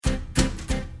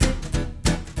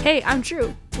Hey, I'm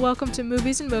Drew. Welcome to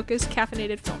Movies and Mocha's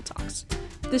Caffeinated Film Talks.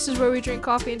 This is where we drink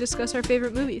coffee and discuss our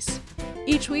favorite movies.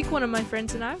 Each week, one of my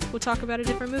friends and I will talk about a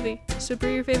different movie. So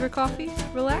brew your favorite coffee,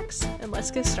 relax, and let's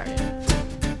get started.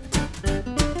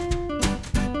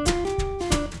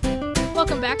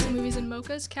 Welcome back to Movies and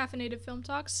Mocha's Caffeinated Film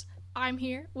Talks. I'm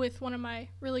here with one of my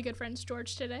really good friends,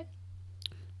 George, today.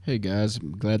 Hey guys,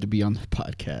 I'm glad to be on the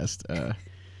podcast.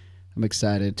 I'm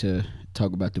excited to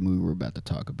talk about the movie we're about to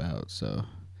talk about, so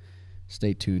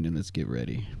stay tuned and let's get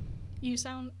ready. You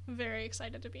sound very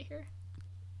excited to be here.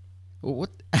 Well, what?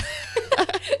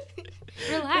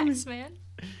 Relax, man.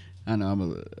 I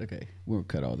know, okay, we'll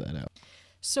cut all that out.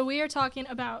 So we are talking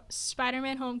about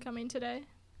Spider-Man Homecoming today.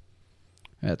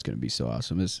 That's going to be so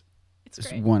awesome. It's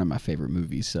great. One of my favorite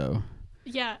movies, so.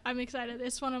 Yeah, I'm excited.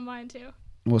 It's one of mine too.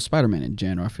 Well, Spider-Man in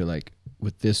general, I feel like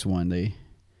with this one, we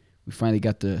finally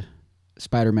got the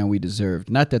Spider-Man we deserved.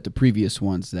 Not that the previous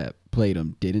ones that played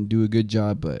him didn't do a good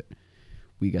job, but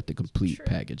we got the complete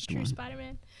packaged one.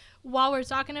 Spider-Man. While we're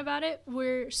talking about it,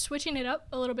 we're switching it up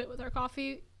a little bit with our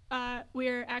coffee.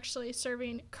 We're actually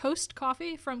serving Coast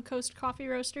Coffee from Coast Coffee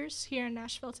Roasters here in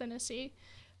Nashville, Tennessee.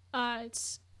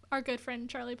 It's our good friend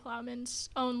Charlie Plowman's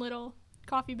own little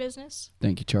coffee business.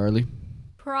 Thank you, Charlie.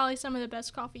 Probably some of the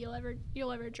best coffee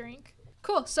you'll ever drink.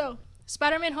 Cool. So,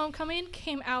 Spider-Man Homecoming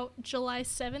came out July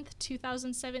 7th,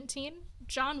 2017.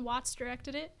 John Watts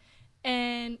directed it,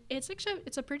 and it's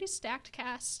a pretty stacked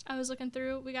cast. I was looking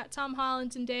through. We got Tom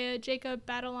Holland, Zendaya, Jacob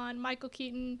Batalon, Michael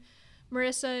Keaton,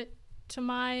 Marissa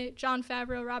Tomei, Jon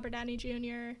Favreau, Robert Downey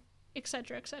Jr.,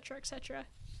 etc., etc., etc.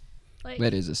 Like,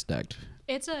 that is a stacked.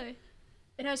 It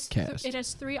has cast. It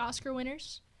has 3 Oscar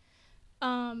winners,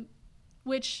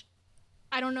 which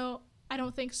I don't know. I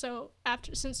don't think so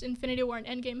since Infinity War and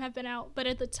Endgame have been out. But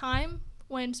at the time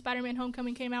when Spider-Man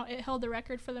Homecoming came out, it held the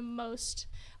record for the most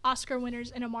Oscar winners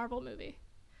in a Marvel movie.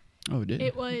 Oh, it did?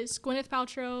 It was Gwyneth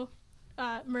Paltrow,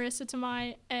 Marissa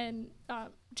Tomei, and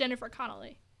Jennifer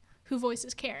Connelly, who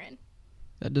voices Karen.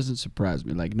 That doesn't surprise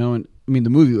me. Like, the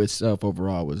movie itself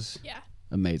overall was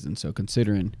amazing. So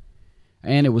considering,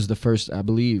 and it was the first, I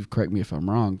believe, correct me if I'm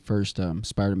wrong, first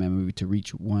Spider-Man movie to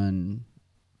reach 1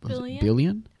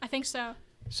 billion? I think so.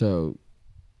 So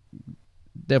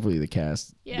definitely the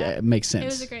cast. Yeah, it makes sense. It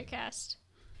was a great cast.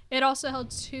 It also held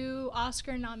 2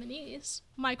 Oscar nominees,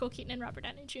 Michael Keaton and Robert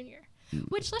Downey Jr.,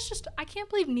 which I can't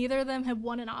believe neither of them have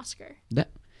won an Oscar.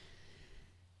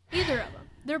 Either of them.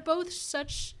 They're both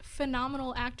such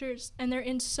phenomenal actors, and they're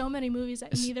in so many movies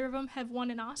that neither of them have won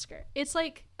an Oscar. It's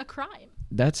like a crime.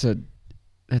 That's a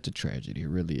tragedy. It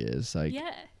really is. Like,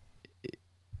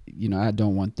 I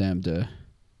don't want them to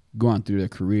go on through their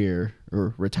career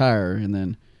or retire and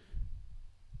then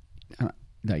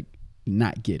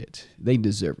not get it. They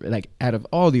deserve it. Like, out of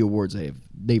all the awards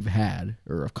they've had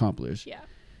or accomplished,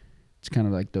 it's kind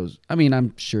of like those. I mean,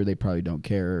 I'm sure they probably don't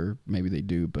care, or maybe they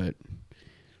do, but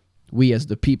we as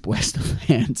the people, as the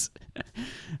fans,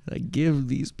 give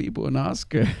these people an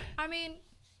Oscar. I mean,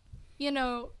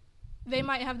 they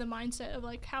might have the mindset of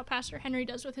how Pastor Henry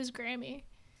does with his Grammy.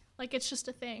 It's just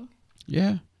a thing.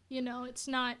 Yeah. It's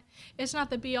not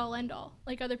the be all end all.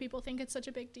 Other people think it's such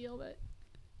a big deal, but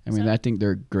I think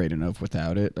they're great enough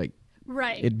without it.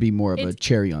 Right. It'd be more of a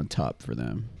cherry on top for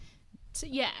them.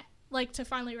 To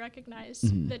finally recognize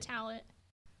the talent,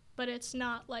 but it's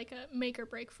not like a make or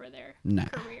break for their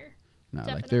career. No,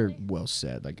 they're well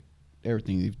set.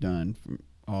 Everything they've done from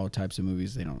all types of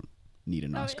movies, they don't need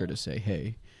an Oscar to say,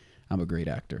 "Hey, I'm a great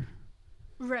actor."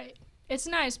 Right. It's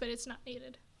nice, but it's not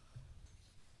needed.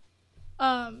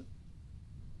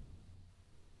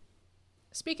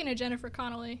 Speaking of Jennifer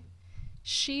Connelly,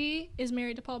 she is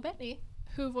married to Paul Bettany,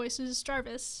 who voices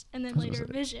Jarvis and then later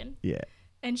Vision. Yeah.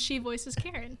 And she voices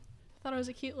Karen. I thought it was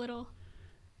a cute little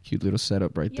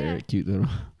setup right there. Cute little.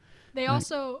 They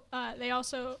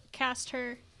also cast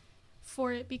her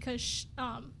for it because,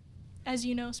 as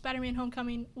you know, Spider-Man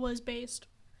Homecoming was based.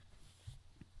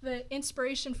 The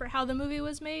inspiration for how the movie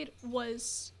was made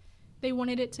was they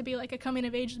wanted it to be like a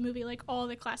coming-of-age movie, like all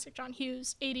the classic John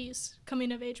Hughes 80s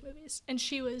coming-of-age movies. And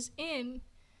she was in,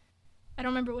 I don't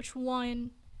remember which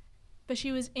one, but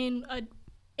she was in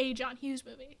a John Hughes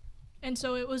movie. And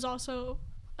so it was also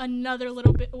another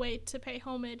little bit way to pay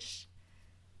homage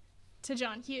to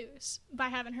John Hughes by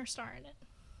having her star in it.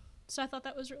 So I thought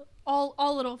that was really,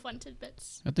 all little fun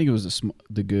tidbits. I think it was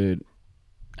the good.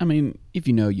 I mean, if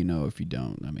you know, you know. If you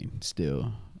don't, I mean,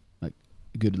 still a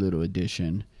good little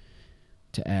addition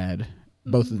to add.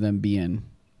 Both of them being,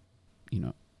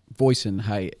 voicing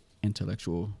high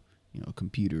intellectual,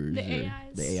 computers,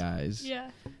 the AIs. Yeah.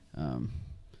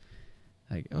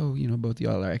 Both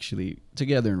y'all are actually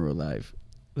together in real life.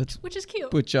 which is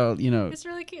cute. Put y'all, it's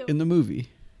really cute in the movie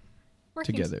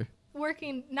together.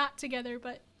 Working not together,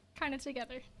 but kind of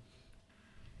together.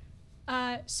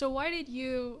 So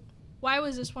why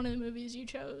was this one of the movies you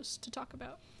chose to talk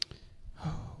about?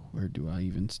 Oh, where do I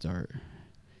even start?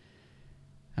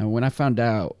 And when I found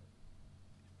out,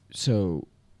 so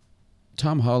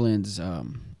Tom Holland's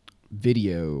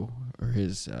video or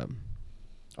his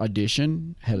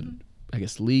audition had, I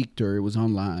guess, leaked or it was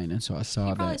online, and so I saw that.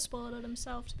 He probably spoiled it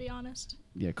himself, to be honest.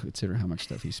 Yeah, considering how much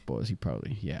stuff he spoils, he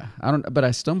probably, but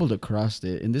I stumbled across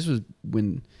it, and this was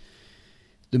when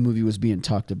the movie was being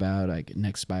talked about, like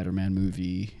next Spider-Man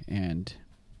movie, and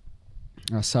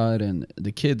I saw it, and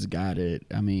the kids got it.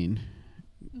 I mean,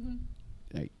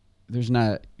 like, there's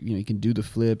not, you can do the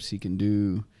flips, he can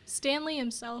do. Stanley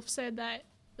himself said that,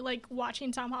 like,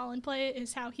 watching Tom Holland play it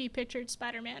is how he pictured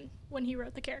Spider-Man when he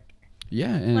wrote the character.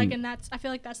 Yeah, and I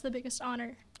feel like that's the biggest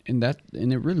honor. And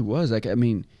it really was, like, I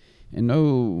mean,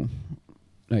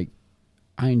 I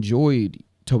enjoyed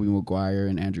Tobey Maguire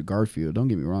and Andrew Garfield. Don't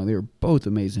get me wrong; they were both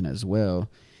amazing as well.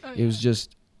 Oh, yeah. It was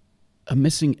just a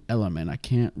missing element. I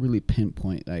can't really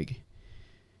pinpoint. Like,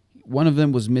 one of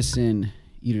them was missing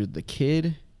either the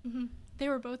kid. Mm-hmm. They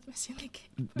were both missing the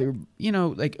kid. They were,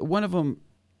 like one of them,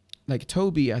 like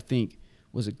Tobey, I think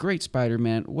was a great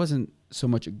Spider-Man. Wasn't so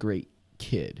much a great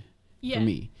kid for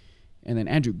me. And then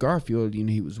Andrew Garfield,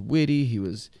 he was witty. He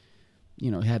was,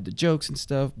 had the jokes and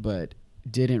stuff, but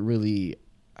didn't really.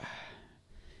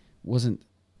 Wasn't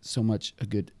so much a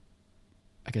good,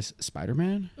 I guess,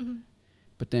 Spider-Man. Mm-hmm.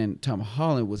 But then Tom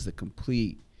Holland was the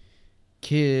complete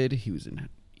kid. He was in,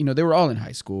 they were all in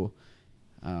high school.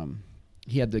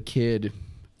 He had the kid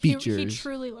features. He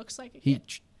truly looks like a kid.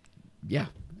 Yeah.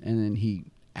 And then he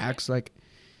acts like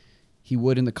he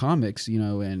would in the comics,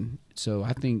 and so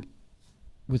I think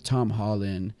with Tom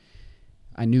Holland,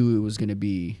 I knew it was going to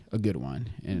be a good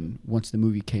one. And once the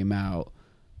movie came out,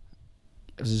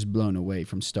 I was just blown away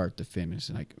from start to finish.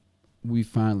 Like, we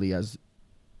finally, as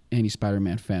any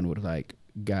Spider-Man fan would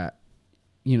got,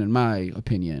 in my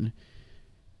opinion,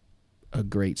 a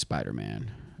great Spider-Man,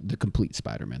 the complete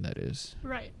Spider-Man, that is.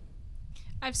 Right.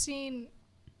 I've seen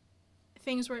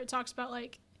things where it talks about,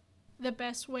 like, the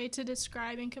best way to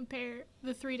describe and compare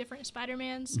the three different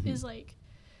Spider-Mans is, like,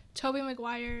 Tobey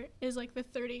Maguire is, like, the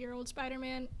 30-year-old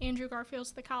Spider-Man, Andrew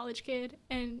Garfield's the college kid,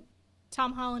 and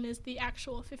Tom Holland is the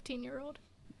actual 15-year-old.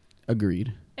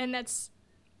 Agreed. And that's,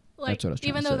 like, that's what I was trying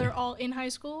even to though say. They're all in high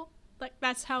school, like,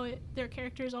 that's how their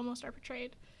characters almost are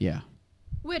portrayed. Yeah.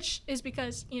 Which is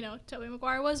because, Tobey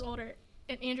Maguire was older,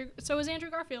 and so was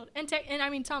Andrew Garfield. And I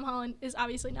mean, Tom Holland is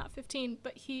obviously not 15,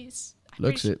 but he's...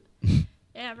 Looks it.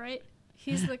 Yeah, right?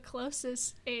 He's the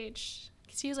closest age,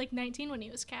 because he was, like, 19 when he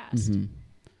was cast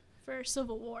for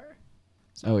Civil War.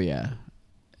 So. Oh, yeah.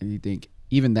 And you think,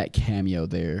 even that cameo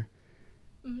there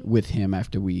with him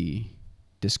after we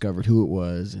discovered who it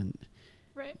was, and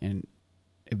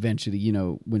eventually,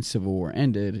 when Civil War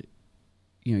ended,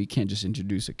 you can't just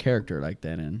introduce a character like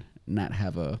that and not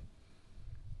have a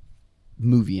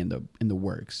movie in the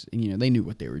works. And they knew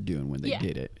what they were doing when they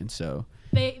did it, and so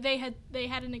they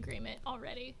had an agreement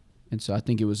already. And so I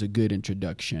think it was a good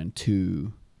introduction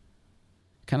to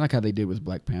kind of like how they did with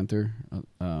Black Panther.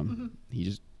 He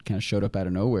just kind of showed up out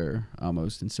of nowhere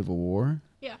almost in Civil War.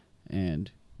 Yeah.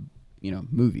 And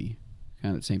movie.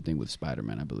 Kind of the same thing with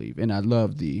Spider-Man, I believe. And I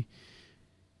love the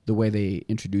way they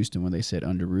introduced him when they said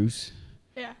Underoos.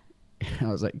 Yeah. I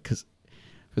was like, because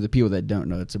for the people that don't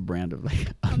know, it's a brand of like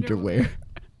underwear.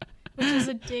 Which is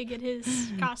a dig at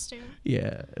his costume.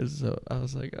 Yeah. So I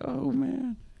was like, oh,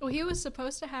 man. Well, he was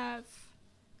supposed to have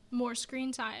more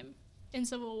screen time in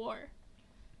Civil War.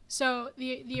 So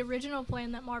the original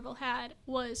plan that Marvel had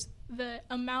was the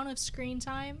amount of screen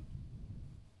time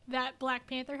that Black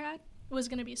Panther had was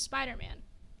going to be Spider-Man.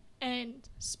 And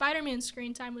Spider-Man's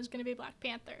screen time was going to be Black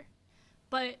Panther.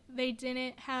 But they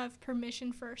didn't have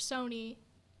permission for Sony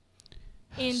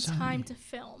in time to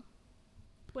film,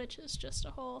 which is just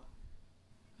a whole...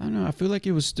 I don't know. I feel like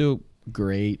it was still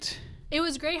great. It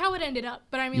was great how it ended up,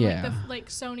 but I mean, like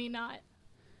Sony not...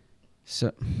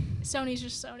 So Sony's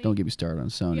just Sony. Don't get me started on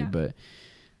Sony, but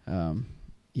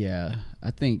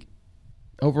I think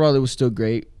overall it was still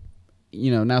great.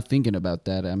 Now thinking about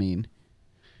that, I mean,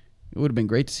 it would have been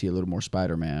great to see a little more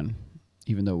Spider-Man,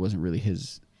 even though it wasn't really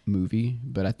his movie.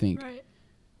 But I think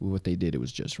with what they did, it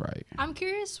was just right. I'm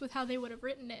curious with how they would have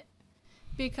written it,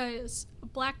 because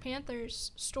Black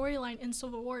Panther's storyline in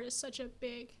Civil War is such a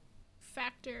big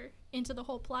factor into the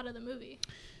whole plot of the movie.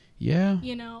 Yeah.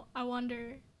 I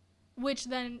wonder, which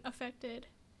then affected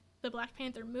the Black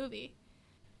Panther movie.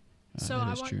 So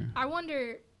I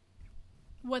wonder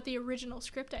what the original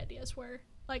script ideas were.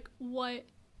 like what,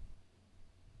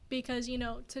 because, you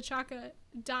know, T'Chaka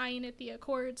dying at the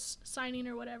Accords signing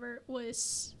or whatever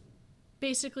was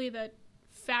basically the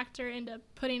factor into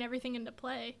putting everything into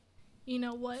play. You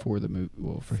know what? For the movie,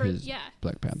 well, for his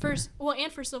Black Panther.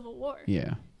 And for Civil War.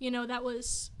 Yeah. You know, that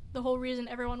was the whole reason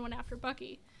everyone went after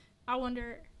Bucky. I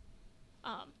wonder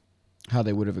how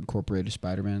they would have incorporated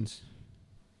Spider-Man's.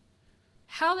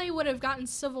 How they would have gotten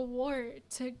Civil War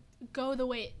to go the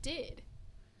way it did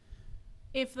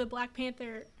if the Black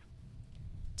Panther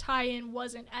tie-in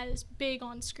wasn't as big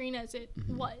on screen as it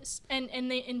was, and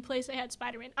they in place they had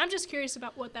Spider-Man. I'm just curious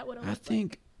about what that would have looked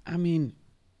like. I mean,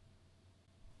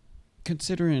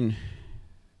 considering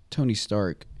Tony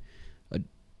Stark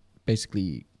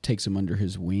basically takes him under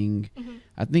his wing,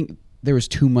 I think there was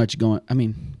too much going. I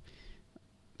mean,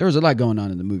 there was a lot going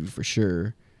on in the movie for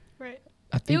sure. Right.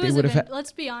 I think they would have.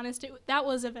 Let's be honest. That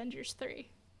was Avengers 3.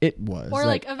 It was. Or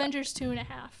like Avengers 2.5.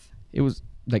 It was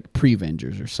like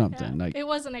pre-Vengers or something. Yeah. Like it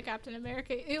wasn't a Captain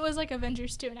America. It was like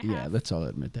Avengers 2.5. Yeah, let's all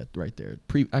admit that right there.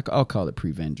 I'll call it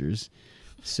pre-Vengers,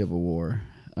 Civil War.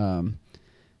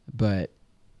 But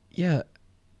yeah,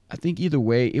 I think either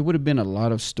way, it would have been a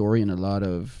lot of story and a lot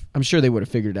of. I'm sure they would have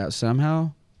figured it out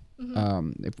somehow.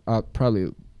 I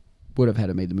probably would have had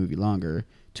to make the movie longer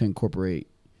to incorporate,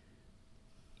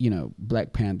 you know,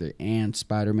 Black Panther and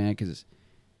Spider-Man, because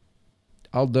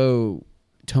although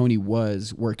Tony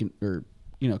was working or,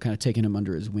 you know, kind of taking him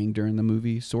under his wing during the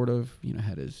movie, sort of, you know,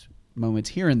 had his moments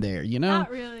here and there, you know? Not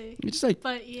really. It's like,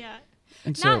 but yeah.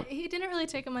 And so he didn't really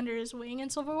take him under his wing in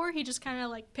Civil War. He just kind of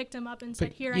like picked him up and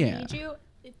said, "Here, I need you."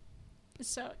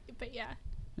 But yeah.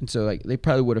 And so like they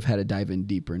probably would have had to dive in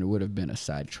deeper, and it would have been a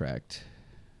sidetracked,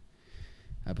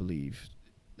 I believe,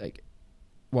 like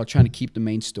while trying to keep the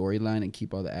main storyline and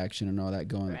keep all the action and all that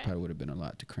going. Right. It probably would have been a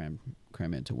lot to cram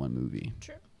into one movie.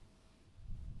 True.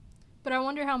 But I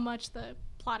wonder how much the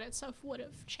plot itself would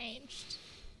have changed.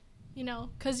 You know,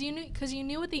 because you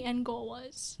knew what the end goal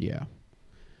was. Yeah.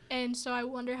 And so I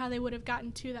wonder how they would have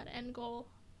gotten to that end goal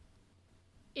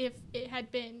if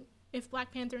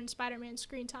Black Panther and Spider-Man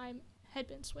screen time had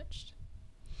been switched.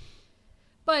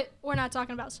 But we're not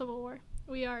talking about Civil War.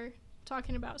 We are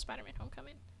talking about Spider-Man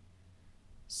Homecoming.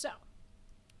 So,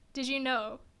 did you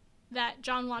know that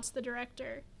Jon Watts, the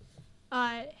director,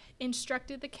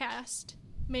 instructed the cast,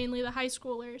 mainly the high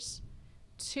schoolers,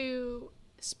 to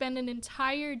spend an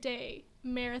entire day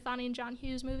marathoning John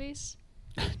Hughes movies?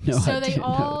 No, so they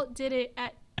all did it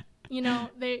at, you know,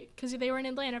 because they were in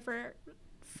Atlanta for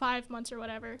 5 months or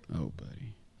whatever. Oh,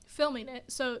 buddy. Filming it.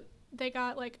 So they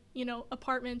got, like, you know,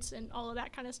 apartments and all of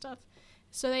that kind of stuff.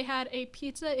 So they had a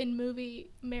pizza and movie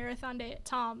marathon day at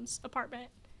Tom's apartment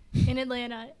in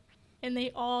Atlanta, and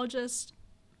they all just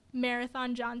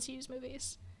marathon John Hughes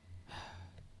movies.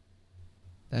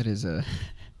 That is I wonder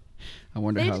how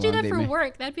long they had to do that for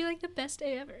work. That'd be like the best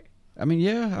day ever. I mean,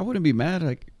 yeah, I wouldn't be mad,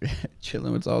 like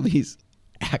chilling with all these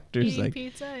actors, eating like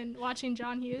pizza and watching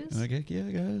John Hughes. Like, yeah,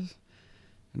 guys.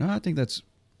 No, I think that's.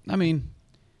 I mean,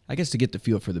 I guess to get the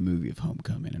feel for the movie of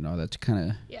Homecoming and all that, to kind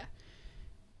of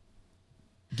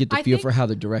get the feel for how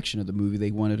the direction of the movie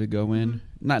they wanted to go in.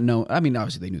 Not know. I mean,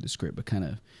 obviously they knew the script, but kind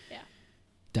of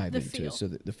dive into it. So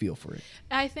the feel for it.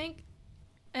 I think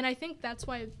that's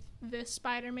why this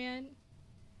Spider-Man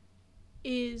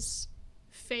is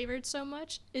favored so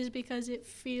much, is because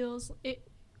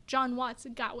Jon Watts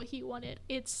got what he wanted.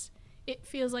 It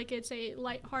feels like it's a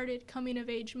lighthearted coming of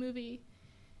age movie,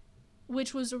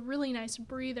 which was a really nice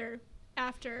breather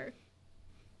after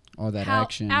all that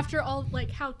action. After all,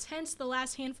 like, how tense the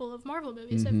last handful of Marvel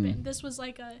movies have been. This was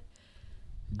like a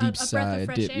breath of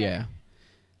fresh air. Yeah.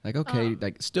 Like, okay,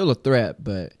 like still a threat,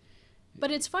 but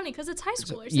it's funny because it's high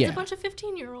schoolers. It's a bunch of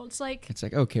 15-year-olds. Like, it's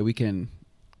like, okay, we can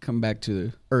come back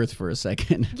to Earth for a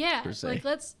second. Yeah, like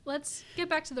let's get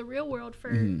back to the real world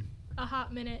for a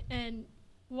hot minute and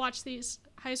watch these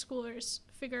high schoolers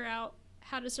figure out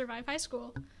how to survive high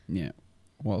school. Yeah,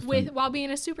 while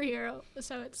being a superhero.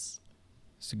 So it's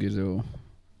a good little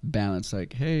balance.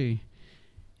 Like, hey,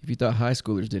 if you thought high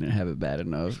schoolers didn't have it bad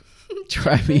enough,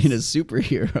 try being a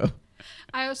superhero.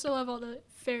 I also love all the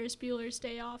Ferris Bueller's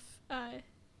Day Off.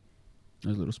 It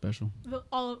was a little special.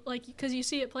 Because you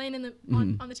see it playing in the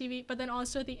on the TV, but then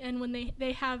also at the end when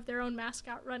they have their own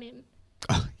mascot running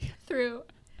through.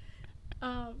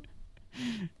 I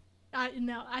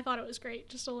thought it was great.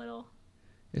 Just a little.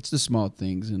 It's the small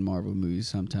things in Marvel movies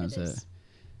sometimes that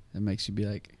makes you be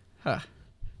like, huh.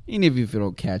 Even if you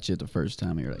don't catch it the first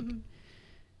time, you're like,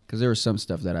 because there was some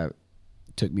stuff that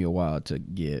took me a while to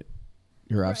get,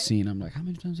 or I've seen. I'm like, how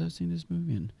many times have I seen this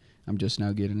movie? And I'm just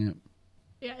now getting it.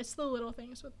 Yeah, it's the little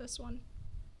things with this one.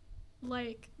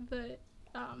 Like the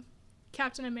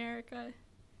Captain America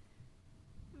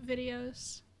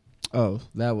videos. Oh,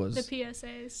 that was the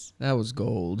PSAs. That was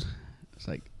gold. It's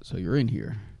like, so you're in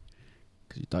here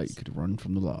because you thought you could run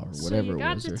from the law or whatever so you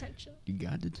got it was. Detention. You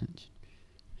got detention.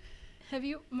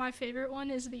 My favorite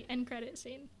one is the end credit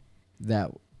scene.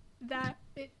 That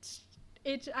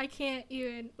I can't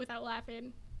even without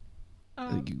laughing.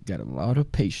 You got a lot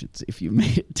of patience if you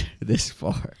made it this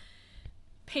far.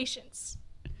 Patience.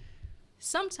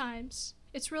 Sometimes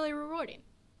it's really rewarding.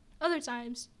 Other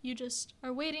times you just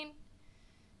are waiting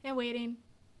and waiting.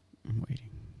 I'm waiting.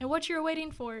 And what you're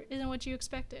waiting for isn't what you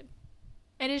expected.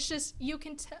 And it's just, you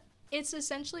can tell. It's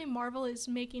essentially Marvel is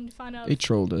making fun of. They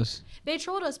trolled us. They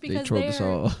trolled us because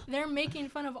they're making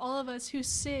fun of all of us who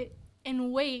sit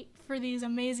and wait for these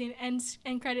amazing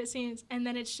end credit scenes, and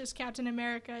then it's just Captain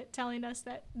America telling us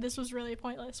that this was really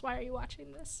pointless. Why are you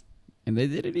watching this? And they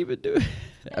didn't even do it.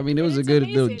 I mean, it was a good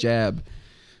little jab.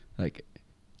 Like,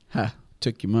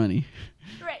 took your money.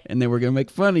 Right. And then we're going to make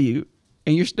fun of you,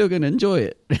 and you're still going to enjoy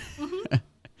it. Mm-hmm.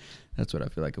 That's what I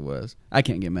feel like it was. I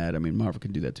can't get mad. I mean, Marvel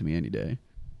can do that to me any day.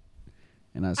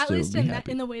 And I'd still be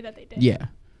happy. In the way that they did. Yeah.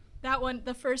 That one,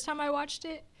 the first time I watched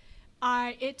it,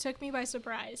 it took me by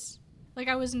surprise. Like,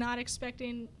 I was not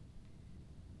expecting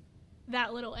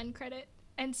that little end credit.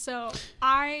 And so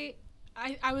I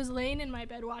was laying in my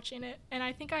bed watching it, and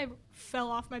I think I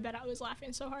fell off my bed. I was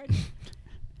laughing so hard.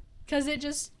 Because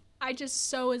I just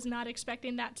so was not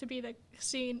expecting that to be the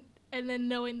scene, and then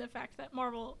knowing the fact that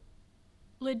Marvel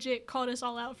legit called us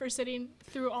all out for sitting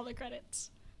through all the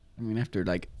credits. I mean, after,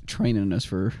 like, training us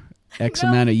for X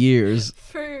amount of years.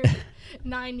 For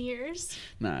 9 years.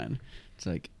 9. It's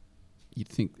like, you'd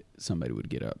think somebody would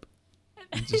get up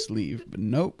and just leave, but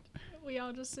nope. We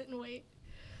all just sit and wait.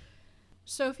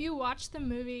 So if you watch the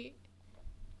movie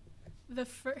the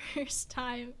first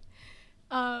time,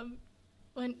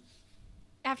 when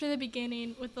after the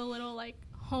beginning with the little, like,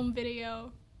 home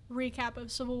video recap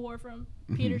of Civil War from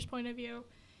Peter's point of view,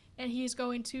 and he's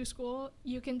going to school,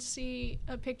 you can see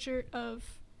a picture of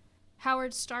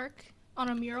Howard Stark on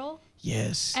a mural.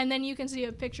 Yes. And then you can see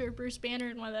a picture of Bruce Banner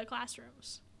in one of the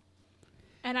classrooms.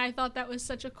 And I thought that was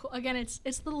such a cool, again, it's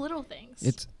the little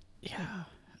things.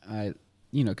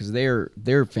 Because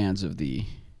they're fans of the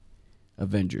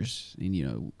Avengers,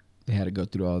 and, they had to go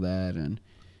through all that, and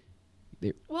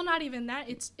well, not even that.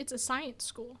 It's a science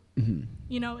school.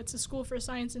 Mm-hmm. It's a school for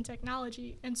science and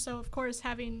technology, and so of course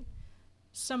having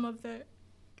some of the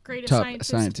greatest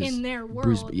scientists in their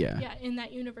world, in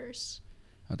that universe.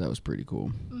 I thought that was pretty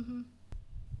cool. Mm-hmm.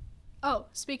 Oh,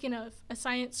 speaking of a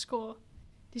science school,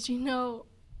 did you know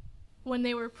when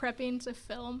they were prepping to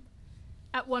film,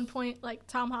 at one point, like,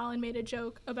 Tom Holland made a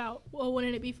joke about, well,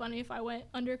 wouldn't it be funny if I went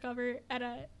undercover at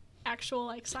a actual,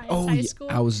 like, science high school?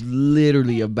 I was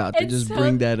literally about to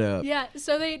bring that up. Yeah,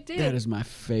 so they did. That is my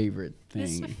favorite thing.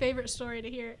 This is my favorite story to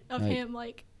hear of him,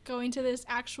 like, going to this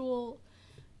actual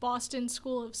Boston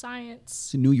School of Science.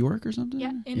 It's in New York or something?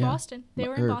 Yeah, in Boston. They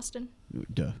were in Boston.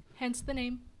 Duh. Hence the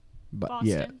name.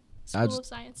 Boston School of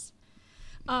Science.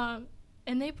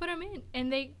 And they put him in,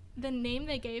 and the name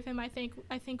they gave him, I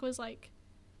think was, like,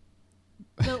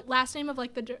 the last name of,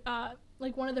 like, the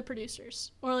like one of the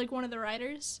producers or, like, one of the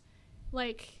writers.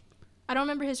 Like, I don't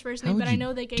remember his first name, but I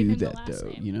know they gave him the last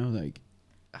name. Like,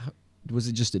 was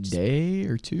it just a day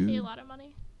or two? Pay a lot of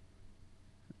money.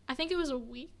 I think it was a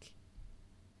week.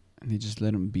 And they just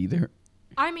let him be there?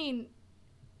 I mean,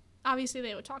 obviously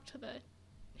they would talk to the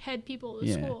head people of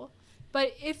the school.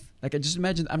 But if... Like, I just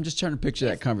imagine... I'm just trying to picture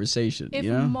that conversation,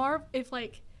 If,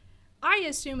 like... I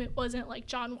assume it wasn't, like,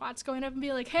 John Watts going up and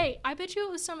be like, hey, I bet you it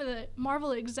was some of the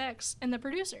Marvel execs and the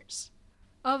producers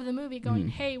of the movie going,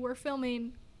 hey, we're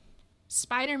filming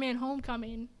Spider-Man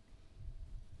Homecoming.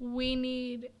 We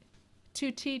need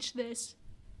to teach this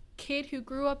kid who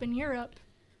grew up in Europe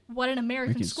what an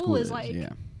American school is like. Yeah.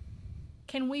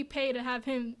 Can we pay to have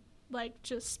him, like,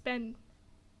 just spend...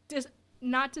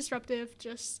 not disruptive,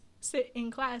 just sit in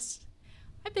class?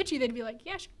 I bet you they'd be like,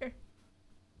 yeah, sure.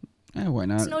 Yeah, why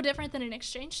not? It's no different than an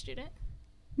exchange student.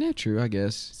 Yeah, true, I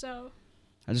guess. So...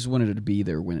 I just wanted to be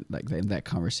there when, like, in that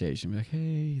conversation. Be like,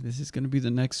 hey, this is going to be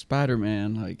the next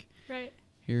Spider-Man. Like, right.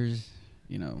 Here's,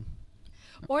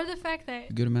 or the fact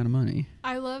that... a good amount of money.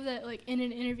 I love that, like, in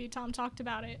an interview, Tom talked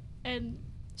about it and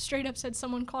straight up said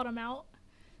someone called him out.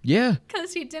 Yeah.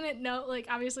 Because he didn't know, like,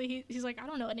 obviously he's like, I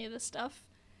don't know any of this stuff.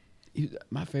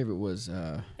 My favorite was...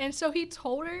 and so he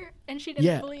told her, and she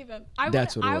didn't believe him. I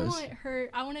want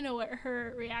to know what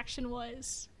her reaction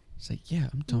was. It's like, yeah,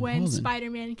 I'm Tom when Holland.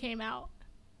 Spider-Man came out.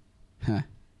 Huh.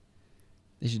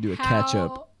 They should do a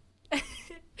catch-up.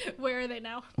 Where are they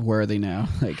now? Where are they now?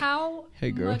 Like, how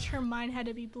hey, girl. much her mind had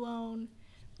to be blown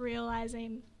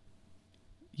realizing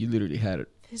You literally had it.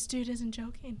 This dude isn't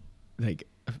joking. Like,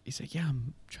 he's like, yeah,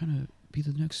 I'm trying to be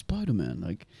the next Spider-Man.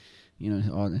 Like, you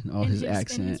know, all his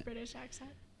accent. In his British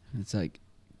accent. And it's like,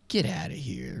 get out of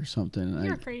here or something.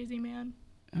 You're like, crazy, man.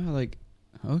 I'm like,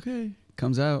 okay.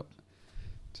 Comes out.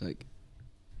 It's like,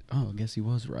 oh, I guess he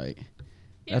was right.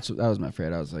 Yeah. That was my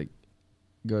friend. I was like,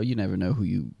 girl, you never know who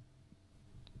you.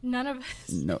 None of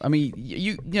us. No, I mean,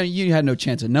 you know, you had no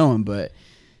chance of knowing, but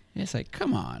it's like,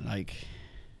 come on, like,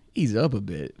 ease up a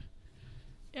bit.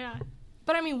 Yeah.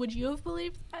 But I mean, would you have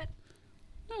believed that?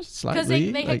 No, slightly.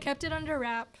 Because they had kept it under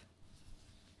wrap.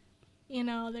 You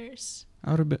know, there's. I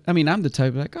would have been. I mean, I'm the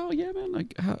type like, oh yeah, man,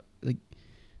 like how, like,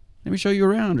 let me show you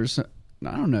around or something.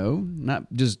 I don't know,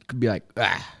 not just be like,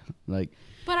 like.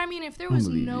 But I mean, if there was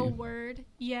no word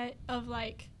yet of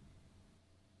like,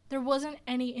 there wasn't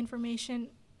any information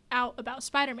out about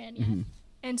Spider-Man yet,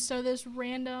 and so this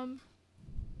random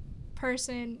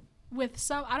person with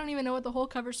some, I don't even know what the whole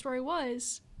cover story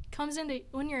was, comes into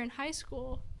when you're in high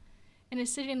school and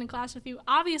is sitting in the class with you,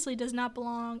 obviously does not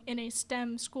belong in a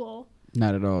STEM school.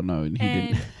 Not at all, no. He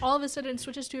didn't. All of a sudden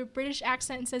switches to a British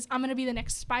accent and says, I'm going to be the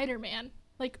next Spider-Man.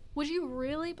 Like, would you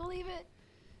really believe it?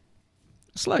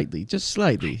 Slightly, just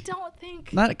slightly. I don't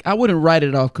think. Not. I wouldn't write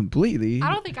it off completely.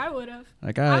 I don't think I would have.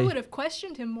 Like I would have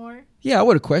questioned him more. Yeah, I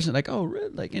would have questioned, like, oh, really?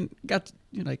 Like, and got,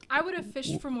 you know, like. I would have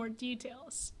fished for more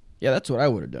details. Yeah, that's what I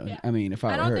would have done. Yeah. I mean, if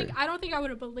I were her. I don't think I would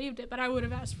have believed it, but I would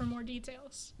have asked for more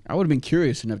details. I would have been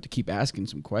curious enough to keep asking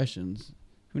some questions.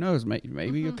 Who knows?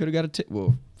 Maybe I could have got a ticket.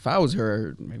 Well, if I was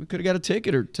her, maybe we could have got a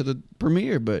ticket or to the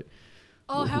premiere. But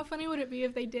oh, how funny would it be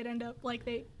if they did end up like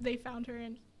they found her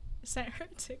and sent her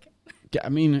a ticket? Yeah, I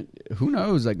mean, who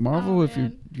knows? Like Marvel, if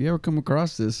you ever come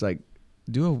across this, like,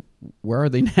 where are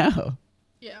they now?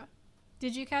 Yeah.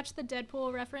 Did you catch the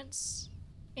Deadpool reference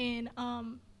in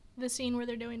the scene where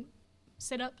they're doing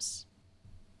sit-ups?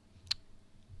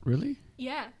 Really?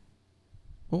 Yeah.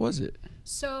 What was it?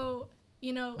 So,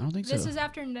 you know, I don't think this is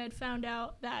after Ned found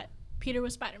out that Peter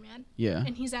was Spider-Man. Yeah.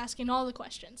 And he's asking all the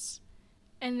questions.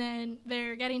 And then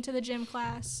they're getting to the gym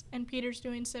class, and Peter's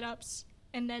doing sit-ups,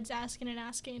 and Ned's asking and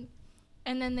asking.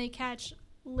 And then they catch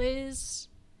Liz,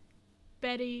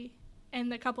 Betty,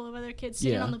 and a couple of other kids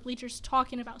sitting on the bleachers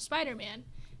talking about Spider-Man.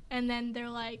 And then they're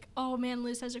like, oh, man,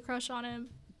 Liz has a crush on him.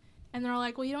 And they're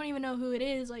like, well, you don't even know who it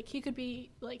is. Like, he could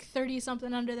be, like,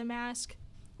 30-something under the mask,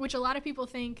 which a lot of people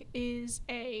think is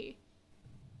a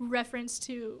reference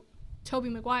to Tobey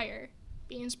Maguire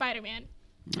being Spider-Man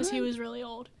because he was really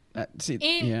old.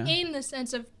 In the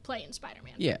sense of playing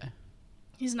Spider-Man. Yeah.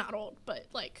 He's not old, but,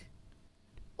 like,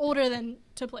 older than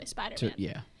to play Spider-Man.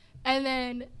 Yeah. And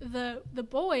then the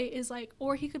boy is like,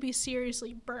 or he could be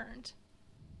seriously burned,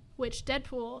 which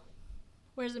Deadpool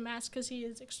wears a mask because he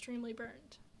is extremely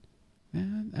burned.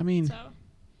 I mean,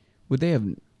 would they have?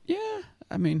 Yeah,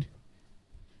 I mean.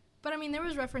 But I mean, there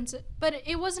was reference, but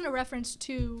it wasn't a reference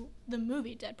to the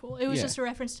movie Deadpool. It was just a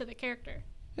reference to the character.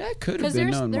 Yeah, it could have been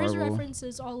known Marvel. Because there's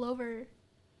references all over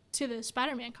to the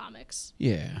Spider-Man comics.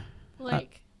 Yeah.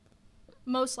 Like,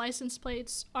 most license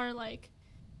plates are like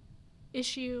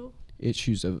issues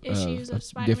of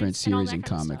different series and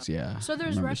comics. Yeah. So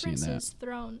there's references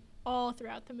thrown all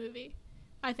throughout the movie.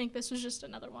 I think this was just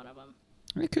another one of them.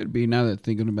 It could be. Now that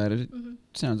thinking about it, it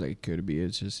sounds like it could be.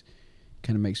 It's just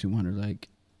kind of makes me wonder, like,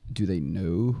 do they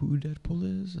know who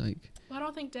Deadpool is? Like, well, I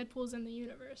don't think Deadpool's in the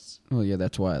universe. Well, yeah,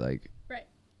 that's why. Like, right.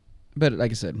 But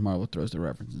like I said, Marvel throws the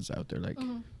references out there, like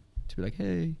to be like,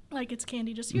 hey, like it's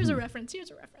candy. Just here's a reference.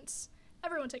 Here's a reference.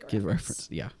 Everyone take a reference. Give a reference.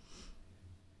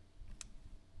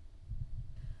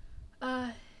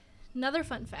 Yeah. Another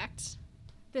fun fact.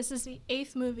 This is the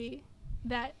 8th movie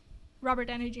that Robert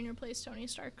Downey Jr. plays Tony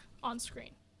Stark on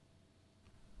screen.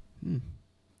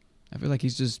 I feel like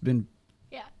he's just been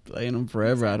playing him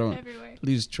forever. I don't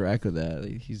lose track of that.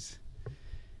 Like, it's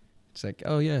like,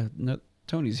 oh yeah, no,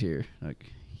 Tony's here. Like,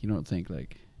 you don't think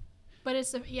like. But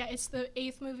it's the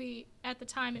 8th movie at the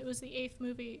time. It was the 8th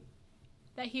movie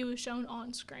that he was shown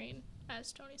on screen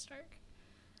as Tony Stark.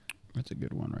 That's a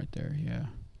good one right there. Yeah,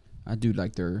 I do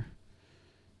like their.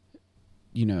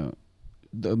 You know,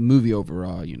 the movie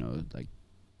overall. You know, like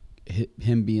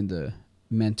him being the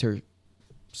mentor,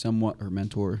 somewhat.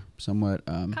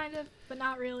 Kind of, but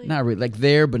not really. Not really, like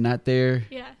there, but not there.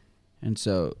 Yeah. And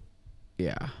so,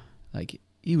 yeah, like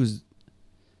he was,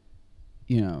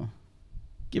 you know,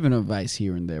 giving advice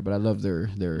here and there. But I love their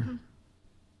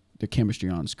chemistry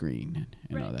on screen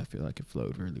and all that. I feel like it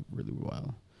flowed really, really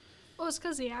well. Well, it's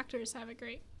because the actors have a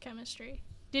great chemistry.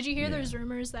 Did you hear there's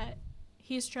rumors that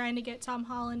he's trying to get Tom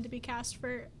Holland to be cast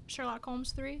for Sherlock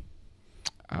Holmes 3?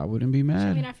 I wouldn't be mad.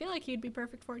 I mean, I feel like he'd be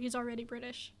perfect for it. He's already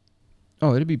British.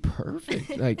 Oh, it'd be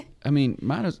perfect. Like, I mean,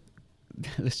 might as.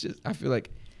 I feel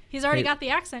like he's already got the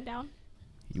accent down.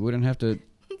 You wouldn't have to,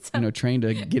 train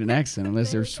to get an accent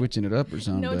unless they're switching it up or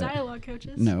something. No dialogue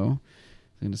coaches. No, I was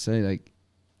gonna say, like,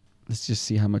 let's just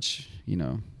see how much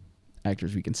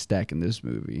actors we can stack in this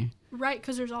movie. Right,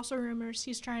 because there's also rumors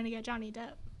he's trying to get Johnny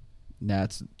Depp.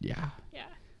 Yeah. Yeah.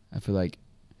 I feel like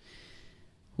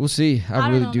we'll see. I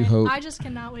really do man. hope. I just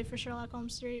cannot wait for Sherlock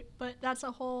Holmes 3, but that's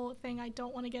a whole thing I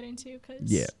don't want to get into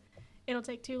because it'll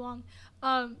take too long.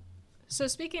 So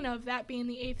speaking of that being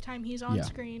the 8th time he's on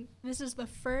screen, this is the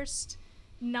first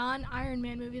non-Iron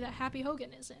Man movie that Happy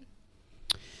Hogan is in.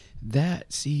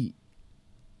 Happy.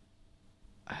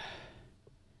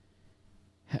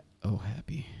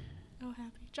 Happy.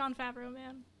 Jon Favreau,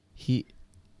 man. He's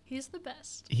the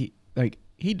best. He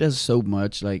does so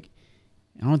much. Like,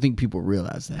 I don't think people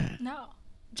realize that. No.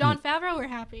 Jon Favreau or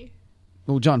Happy?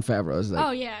 Well, Jon Favreau is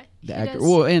like the actor.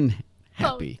 Well, and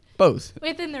Happy. Both.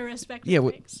 Within their respective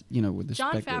things. With the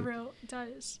Jon Favreau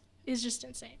is just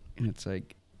insane. And it's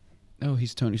like, oh,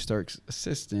 he's Tony Stark's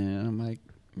assistant. And I'm like,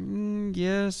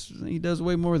 yes, he does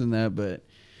way more than that.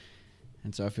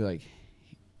 And so I feel like,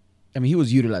 he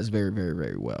was utilized very, very,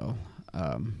 very well.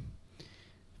 I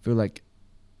feel like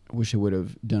I wish I would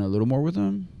have done a little more with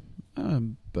him.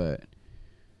 But,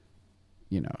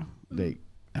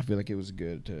 I feel like it was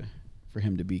good for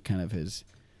him to be kind of his,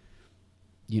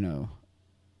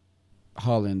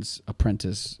 Holland's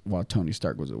apprentice while Tony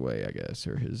Stark was away, I guess,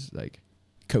 or his like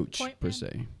coach per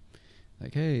se.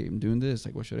 Like, hey, I'm doing this.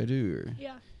 Like, what should I do? Or,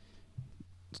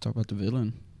 let's talk about the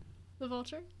villain. The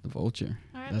Vulture. The Vulture.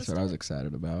 All right, that's what I was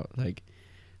excited about. Like,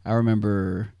 I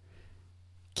remember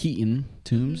Keaton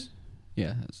Toombs. Mm-hmm.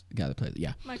 Yeah, that's the guy that played it.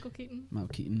 Yeah. Michael Keaton.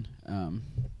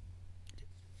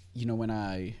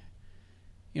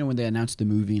 When they announced the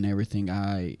movie and everything,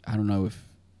 I don't know if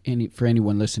for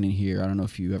anyone listening here, I don't know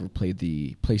if you ever played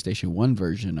the PlayStation 1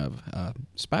 version of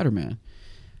Spider-Man.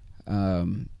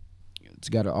 It's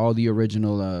got all the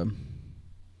original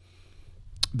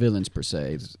villains per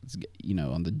se. It's,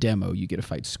 on the demo you get to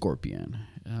fight Scorpion.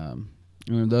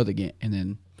 The other game, and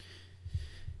then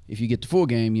if you get the full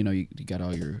game, you got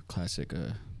all your classic.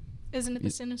 Isn't it the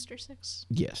Sinister Six?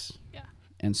 Yes. Yeah.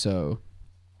 And so.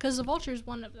 Because the Vulture's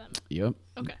one of them. Yep.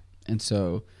 Okay. And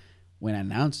so, when I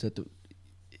announced that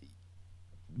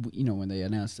when they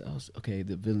announced,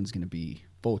 the villain's gonna be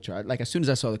Vulture. As soon as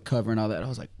I saw the cover and all that, I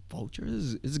was like, Vulture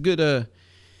is good.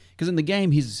 Because in the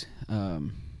game he's,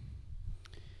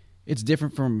 it's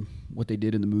different from what they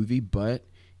did in the movie, but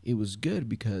it was good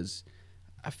because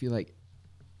I feel like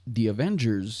the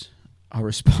Avengers are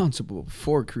responsible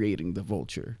for creating the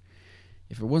Vulture.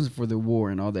 If it wasn't for the war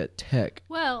and all that tech.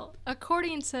 Well,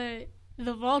 according to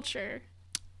the Vulture,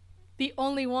 the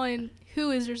only one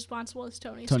who is responsible is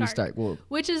Tony Stark. Well,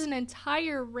 which is an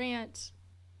entire rant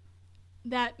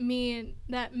that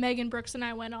Megan Brooks and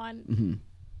I went on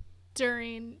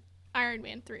during Iron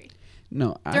Man 3.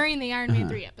 No, during the Iron Man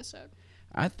 3 episode.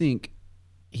 I think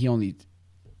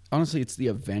honestly, it's the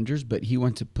Avengers, but he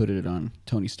went to put it on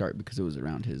Tony Stark because it was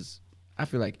around his. I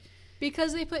feel like.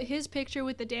 Because they put his picture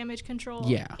with the damage control.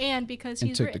 Yeah. And because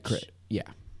he's took rich. The credit. Yeah.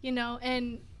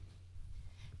 And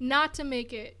not to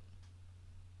make it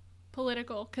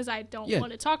political, because I don't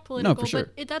want to talk political. No, for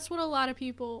sure. But that's what a lot of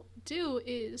people do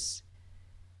is,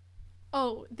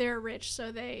 they're rich,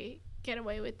 so they get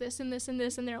away with this and this and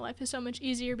this, and their life is so much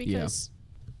easier because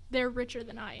they're richer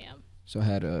than I am. So I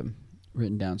had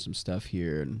written down some stuff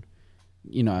here, and,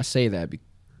 I say that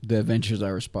the Avengers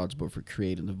are responsible for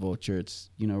creating the Vulture. It's,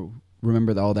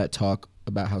 remember all that talk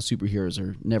about how superheroes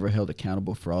are never held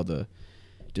accountable for all the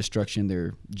destruction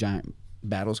their giant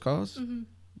battles cause? Mm-hmm.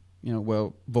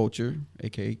 Well, Vulture,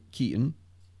 a.k.a. Keaton,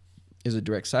 is a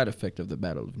direct side effect of the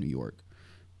Battle of New York.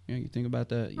 You think about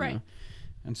that? Right.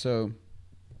 And so,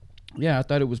 I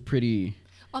thought it was pretty...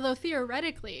 Although,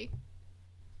 theoretically,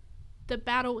 the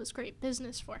battle was great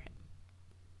business for him.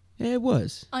 Yeah, it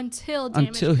was. Until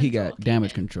he got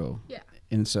damage control. Yeah.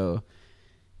 And so,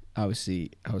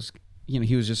 obviously,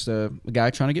 he was just a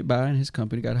guy trying to get by, and his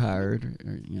company got hired,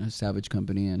 or Savage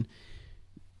Company, and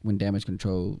when damage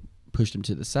control pushed him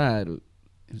to the side, it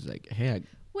was like, hey,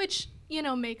 which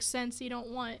makes sense. You don't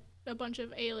want a bunch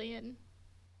of alien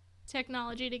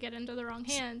technology to get into the wrong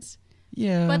hands.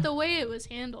 Yeah. But the way it was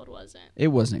handled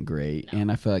wasn't great,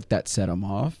 and I feel like that set him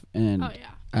off. And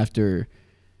after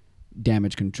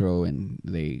damage control, and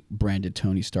they branded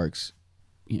Tony Stark's,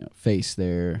 face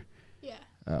there. Yeah.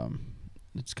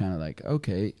 It's kind of like,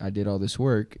 okay, I did all this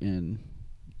work, and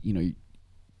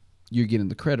you're getting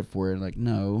the credit for it. Like,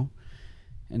 no.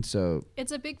 And so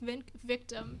it's a big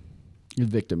victim.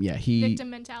 Victim, yeah. Victim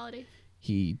mentality.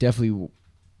 he definitely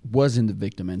was in the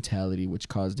victim mentality, which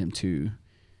caused him to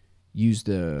use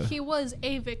the... He was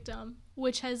a victim,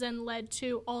 which has then led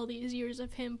to all these years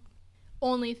of him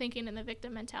only thinking in the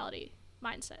victim mentality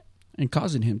mindset. And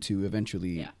causing him to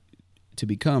eventually to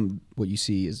become what you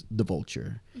see as the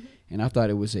Vulture. Mm-hmm. And I thought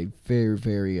it was a very,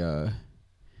 very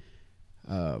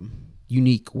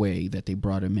unique way that they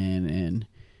brought him in, and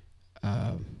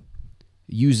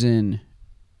using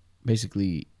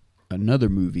basically another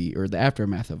movie or the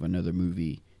aftermath of another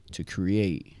movie to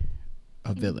create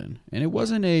a villain. And it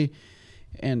wasn't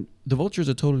and the Vulture is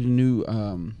a totally new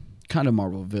kind of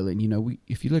Marvel villain. You know,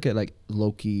 if you look at like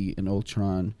Loki and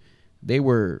Ultron, they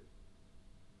were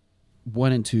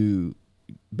wanting to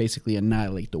basically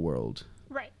annihilate the world.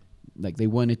 Right. Like they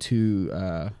wanted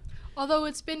to... although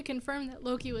it's been confirmed that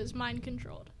Loki was mind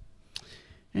controlled.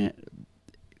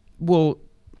 Well,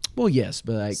 yes,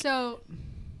 but like... So,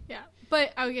 yeah.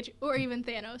 But I would get you... Or even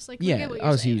Thanos. Like, yeah,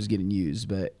 obviously he was getting used,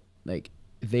 but like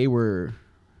their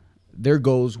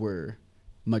goals were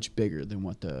much bigger than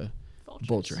what the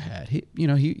Vulture had.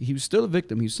 He was still a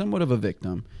victim. He was somewhat of a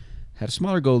victim. Had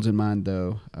smaller goals in mind,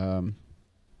 though.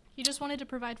 He just wanted to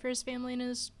provide for his family and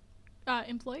his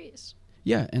employees.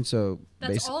 Yeah, and so...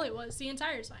 That's all it was the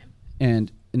entire time.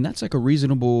 And that's like a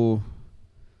reasonable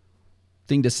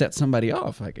thing to set somebody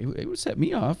off. Like, it would set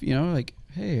me off, you know, like,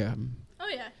 hey... oh,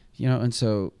 yeah. You know, and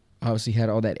so obviously he had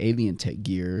all that alien tech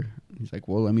gear. He's like,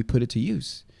 well, let me put it to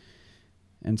use.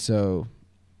 And so,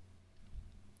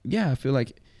 yeah, I feel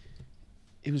like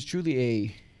it was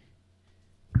truly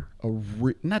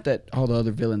not that all the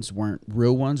other villains weren't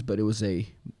real ones, but it was a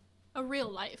real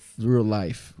life,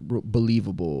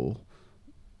 believable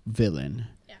villain.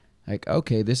 Yeah. Like,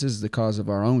 okay, this is the cause of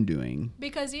our own doing.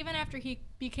 Because even after he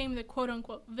became the quote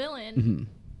unquote villain, mm-hmm.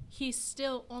 he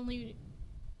still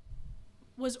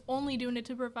was only doing it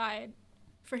to provide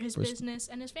for his business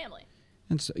and his family.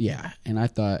 And so, yeah, and I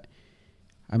thought,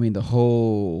 I mean, the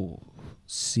whole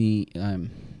scene, one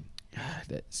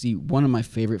of my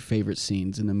favorite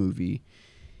scenes in the movie,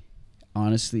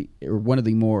 honestly, or one of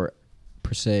the more,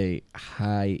 per se,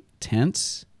 high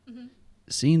tense mm-hmm.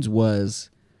 scenes was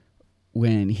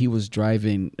when he was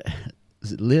driving,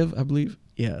 is it Liv, I believe?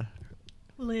 Yeah.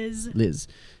 Liz.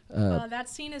 That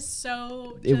scene is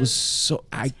so it was so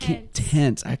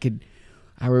tense. I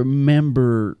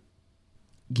remember,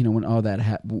 you know, when all that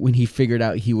happened, when he figured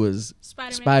out he was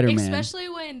Spider-Man. Especially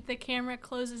when the camera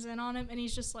closes in on him and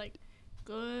he's just like,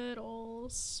 good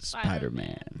old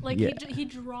Spider-Man. Like, yeah. he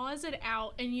draws it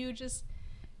out and you just,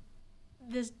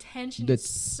 this tension is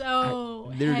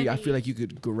so literally, heavy. I feel like you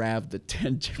could grab the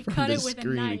tension from the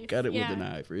screen and cut it with a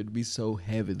knife. Or it'd be so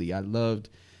heavily. I loved,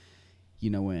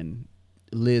 you know, when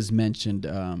Liz mentioned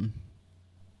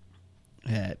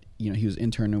that, you know, he was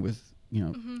interning with, you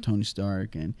know, mm-hmm. Tony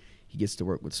Stark, and he gets to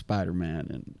work with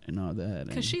Spider-Man and all that.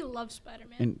 Because she loves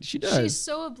Spider-Man. And she does. She's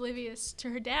so oblivious to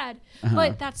her dad,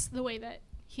 but that's the way that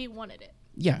he wanted it.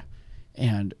 Yeah.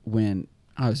 And when,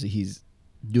 obviously, he's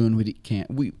doing what he can.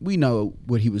 We know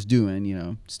what he was doing, you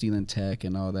know, stealing tech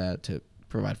and all that to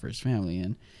provide for his family.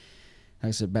 And like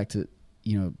I said, back to,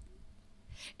 you know,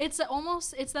 it's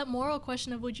that moral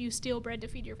question of, would you steal bread to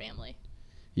feed your family?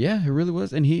 Yeah, it really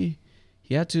was. And he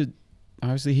had to,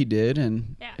 obviously he did.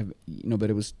 And, yeah. You know, but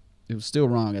it was still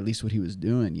wrong, at least what he was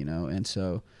doing, you know. And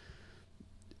so,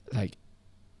 like,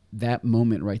 that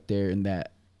moment right there in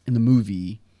the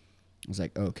movie, I was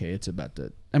like, okay, it's about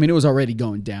to, I mean, it was already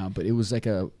going down, but it was like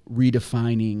a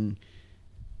redefining.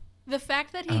 The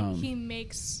fact that he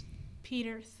makes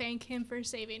Peter thank him for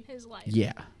saving his life.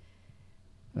 Yeah.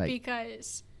 Like,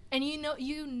 because, and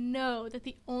you know that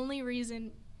the only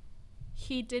reason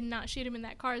he did not shoot him in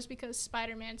that car is because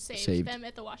Spider-Man saved them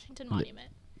at the Washington Monument.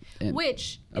 And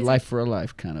which a life for a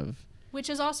life kind of. Which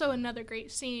is also another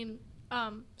great scene,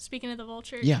 speaking of the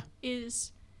Vulture,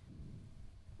 is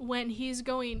when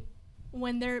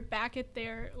they're back at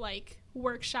their, like,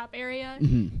 workshop area,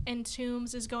 mm-hmm. and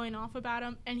Toomes is going off about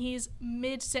him, and he's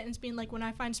mid-sentence being like, when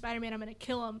I find Spider-Man, I'm going to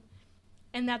kill him.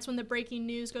 And that's when the breaking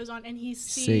news goes on, and he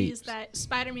sees that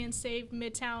Spider-Man saved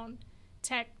Midtown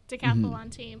Tech Decathlon mm-hmm.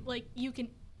 team. Like, you can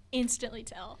instantly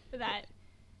tell that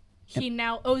he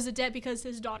now owes a debt because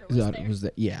his daughter was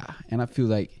there. Yeah, and I feel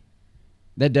like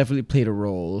that definitely played a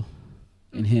role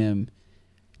in mm-hmm. him.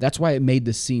 That's why it made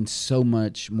the scene so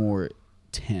much more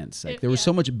tense. Like, there was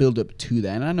so much build up to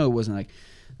that. And I know it wasn't, like,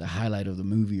 the highlight of the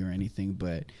movie or anything,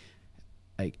 but,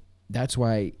 like, that's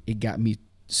why it got me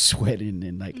sweating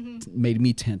and, like, mm-hmm. made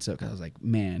me tense up, because I was like,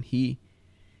 man, he,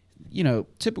 you know,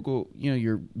 typical, you know,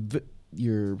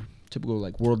 your typical,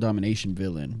 like, world domination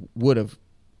villain would have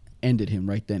ended him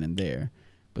right then and there,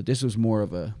 but this was more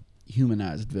of a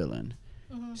humanized villain.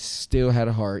 still had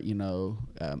a heart.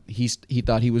 He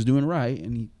thought he was doing right,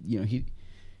 and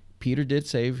Peter did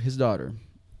save his daughter.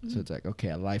 So it's like, okay,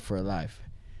 a life for a life.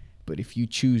 But if you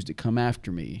choose to come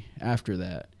after me after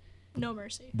that, no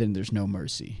mercy. Then there's no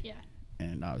mercy. Yeah.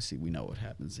 And obviously we know what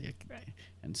happens. Right.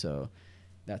 And so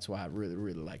that's why I really,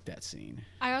 really like that scene.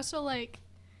 I also like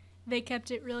they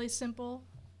kept it really simple,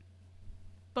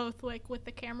 both like with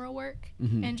the camera work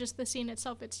and just the scene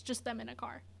itself. It's just them in a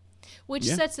car, which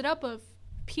sets it up of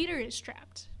Peter is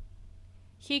trapped.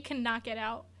 He cannot get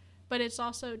out, but it's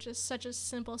also just such a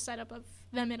simple setup of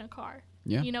them in a car.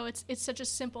 Yeah. It's such a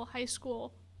simple high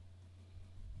school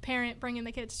parent bringing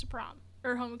the kids to prom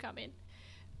or homecoming.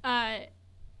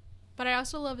 But I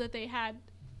also love that they had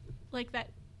like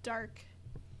that dark.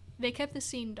 They kept the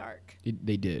scene dark.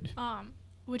 They did.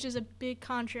 Which is a big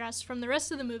contrast from the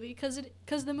rest of the movie because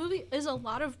the movie is a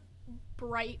lot of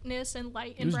brightness and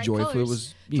light and bright joyful. colors. It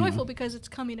was joyful because it's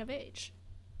coming of age.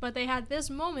 But they had this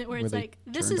moment where it's like,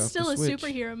 this is still a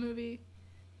superhero movie.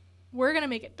 We're going to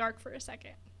make it dark for a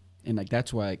second. And like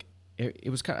that's why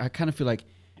it was I kind of feel like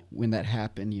when that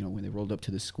happened, when they rolled up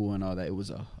to the school and all that, it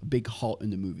was a big halt in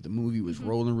the movie. The movie was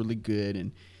rolling really good,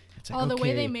 and it's like, the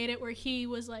way they made it where he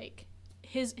was like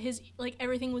his like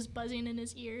everything was buzzing in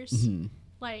his ears.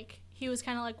 Like he was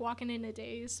kind of like walking in a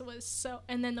daze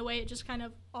and then the way it just kind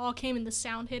of all came and the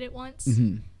sound hit at once.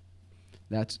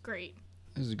 That's great.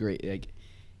 This is great. Like,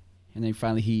 and then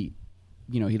finally he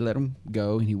let him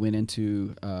go and he went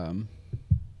into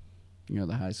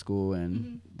the high school,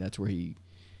 and that's where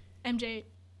MJ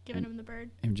giving him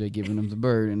the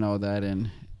bird and all that, and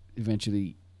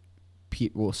eventually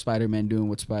Spider-Man doing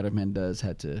what Spider-Man does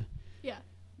had to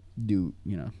do,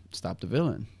 stop the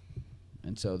villain.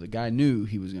 And so the guy knew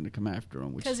he was going to come after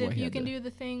him, which is why because if you can do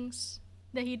the things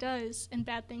that he does and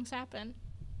bad things happen,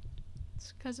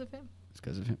 it's because of him. It's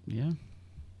because of him, yeah.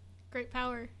 Great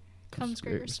power comes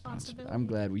great responsibility. I'm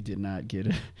glad we did not get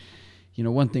it.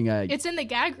 One thing it's in the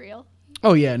gag reel.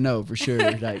 Oh yeah, no, for sure.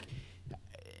 Like,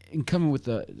 and coming with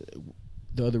the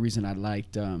other reason I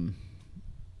liked the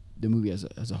movie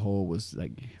as a whole was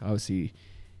like, obviously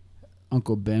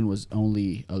Uncle Ben was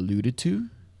only alluded to.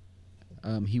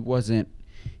 He wasn't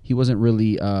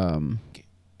really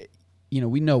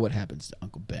we know what happens to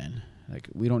Uncle Ben. Like,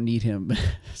 we don't need him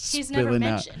he's never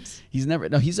mentioned.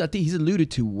 I think he's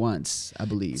alluded to once, I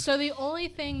believe. So the only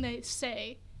thing they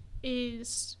say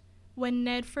is when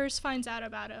Ned first finds out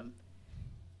about him,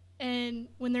 and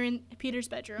when they're in Peter's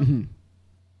bedroom,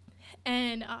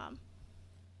 and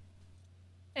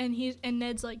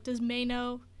Ned's like, does May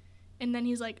know? And then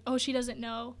he's like, oh, she doesn't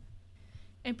know.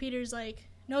 And Peter's like,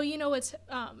 no, what's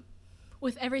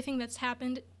with everything that's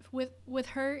happened with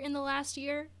her in the last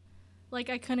year, like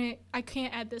I can't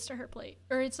add this to her plate,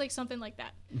 or it's like something like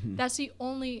that. That's the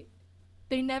only.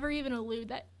 They never even allude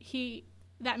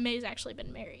that May's actually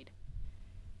been married.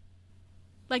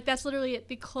 Like, that's literally it.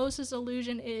 The closest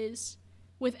allusion is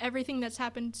with everything that's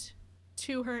happened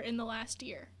to her in the last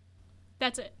year.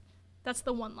 That's it. That's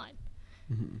the one line.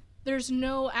 There's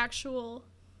no actual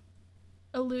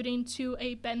alluding to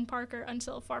a Ben Parker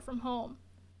until Far From Home.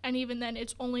 And even then,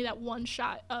 it's only that one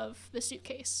shot of the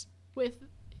suitcase with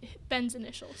Ben's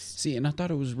initials. See, and I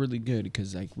thought it was really good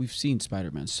because, like, we've seen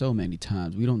Spider-Man so many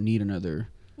times. We don't need another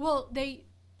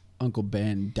Uncle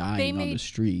Ben dying on the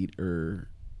street or...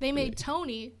 They made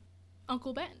Tony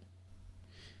Uncle Ben.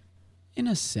 In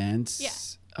a sense.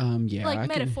 Yeah. Yeah. Like,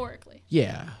 metaphorically.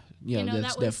 Yeah. Yeah,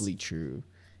 that's definitely true.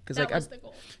 That was the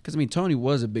goal. Because, Tony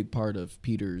was a big part of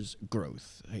Peter's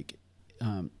growth. Like,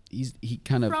 he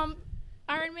kind of... From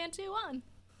Iron Man 2 on.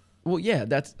 Well, yeah,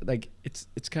 that's, like,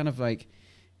 it's kind of like,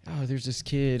 oh, there's this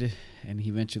kid, and he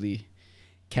eventually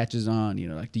catches on,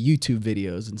 like the YouTube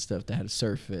videos and stuff that had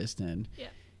surfaced, and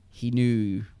he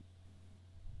knew...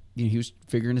 he was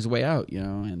figuring his way out,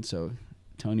 and so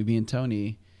Tony being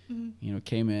Tony,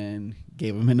 came in,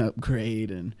 gave him an upgrade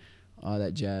and all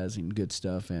that jazz and good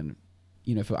stuff. And,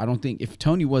 if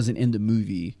Tony wasn't in the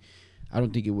movie, I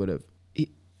don't think it would have,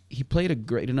 he played a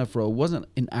great enough role. It wasn't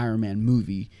an Iron Man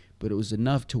movie, but it was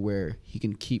enough to where he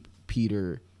can keep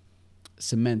Peter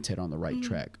cemented on the right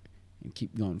track and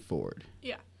keep going forward.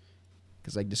 Yeah.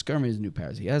 Because, like, discovering his new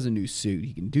powers, he has a new suit,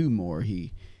 he can do more,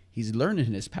 he's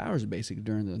learning his powers basically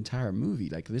during the entire movie.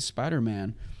 Like, this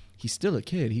Spider-Man, he's still a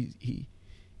kid. He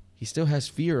still has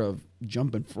fear of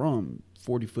jumping from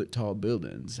 40-foot tall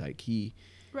buildings. Like,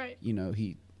 right.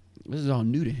 This is all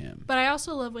new to him. But I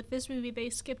also love with this movie they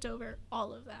skipped over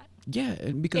all of that. Yeah,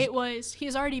 and because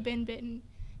he's already been bitten.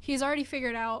 He's already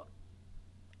figured out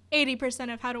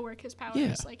 80% of how to work his powers.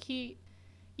 Yeah. Like,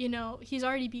 you know, he's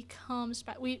already become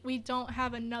we don't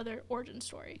have another origin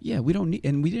story. Yeah, we don't need,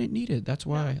 and we didn't need it. That's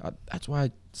why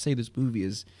I say this movie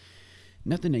is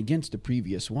nothing against the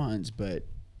previous ones, but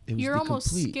it was you're almost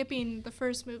skipping the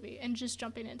first movie and just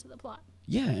jumping into the plot.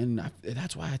 Yeah, and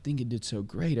that's why I think it did so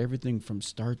great. Everything from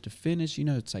start to finish. You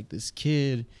know, it's like this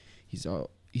kid. He's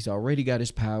already got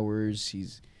his powers.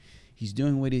 He's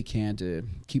doing what he can to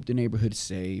keep the neighborhood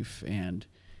safe. And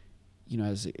you know,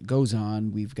 as it goes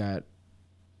on, we've got,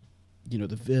 you know,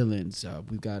 the villains.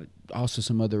 We've got also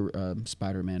some other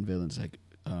Spider-Man villains like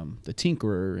the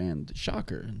Tinkerer and the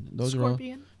Shocker. And those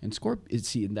Scorpion. Are all and Scorpion.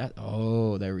 See, and that.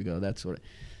 Oh, there we go. That's what.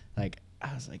 Like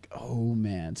I was like, oh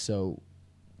man. So,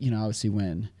 you know, obviously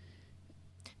when.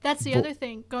 That's the other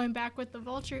thing. Going back with the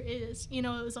Vulture is, you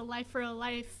know, it was a life for a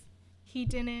life. He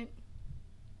didn't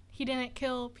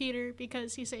kill Peter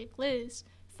because he saved Liz.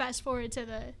 Fast forward to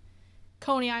the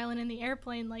Coney Island in the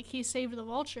airplane, like he saved the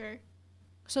Vulture,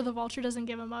 so the Vulture doesn't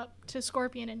give him up to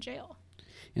Scorpion in jail.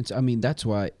 And so I mean that's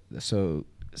why. So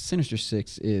Sinister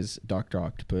Six is Dr.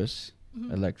 Octopus,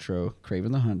 Electro,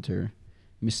 Kraven the Hunter,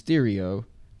 Mysterio,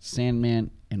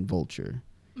 Sandman, and Vulture.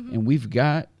 And we've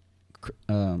got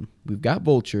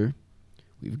Vulture,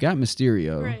 we've got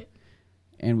Mysterio, right,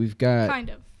 and we've got kind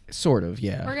of, sort of,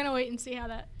 yeah. We're gonna wait and see how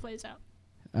that plays out.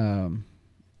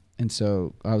 And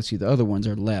so obviously the other ones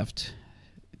are left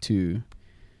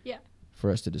for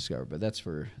us to discover, but that's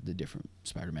for the different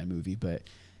Spider-Man movie. But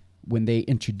when they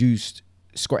introduced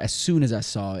as soon as I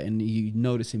saw it, and you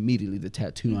notice immediately the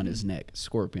tattoo on his neck,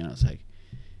 Scorpion, I was like,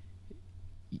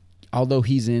 although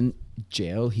he's in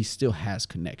jail, he still has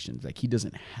connections. Like he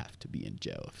doesn't have to be in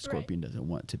jail if Scorpion doesn't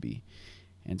want to be.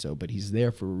 And so, but he's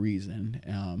there for a reason.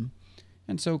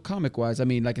 And so comic wise, I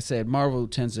mean, like I said, Marvel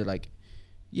tends to like,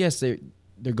 yes,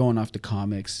 they're going off the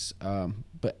comics,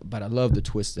 but I love the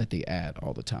twists that they add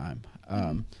all the time.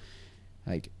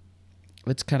 Like,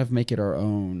 let's kind of make it our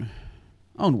own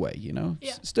way, you know.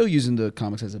 Yeah. Still using the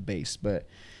comics as a base, but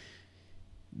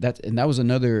that was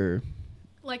another.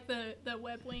 Like the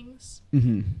web wings.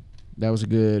 That was a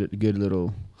good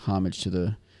little homage to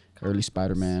the early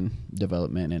Spider-Man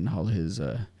development and all his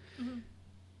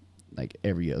like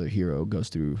every other hero goes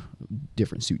through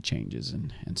different suit changes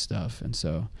and stuff, and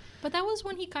so. But that was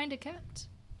one he kind of kept.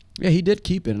 Yeah, he did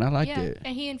keep it, and I liked it.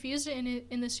 And he infused it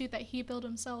in the suit that he built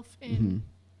himself in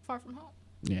Far From Home.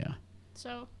 Yeah.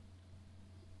 So,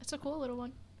 it's a cool little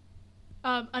one.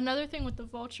 Another thing with the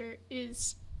Vulture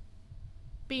is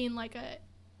being like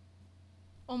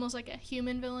almost like a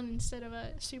human villain instead of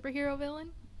a superhero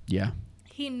villain. Yeah.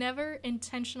 He never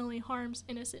intentionally harms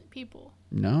innocent people.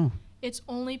 No. It's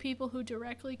only people who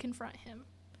directly confront him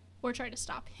or try to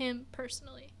stop him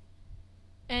personally.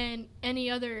 And any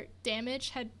other damage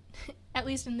had, at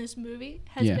least in this movie,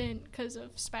 has been because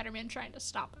of Spider-Man trying to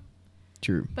stop him.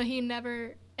 True. But he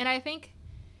never, and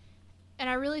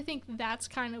I really think that's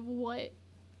kind of what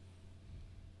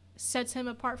sets him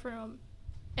apart from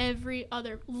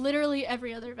literally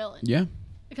every other villain. Yeah.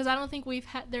 Because I don't think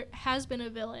there has been a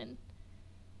villain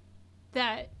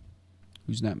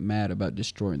who's not mad about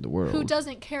destroying the world. Who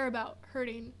doesn't care about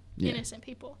hurting innocent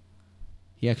people.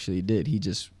 He actually did. He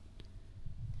just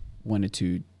wanted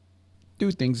to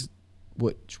do things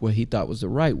what he thought was the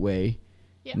right way,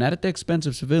 not at the expense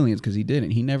of civilians, because he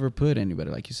didn't. He never put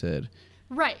anybody, like you said.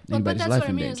 Right. But that's what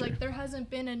I mean is like there hasn't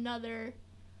been another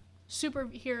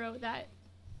superhero that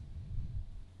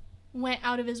went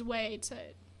out of his way to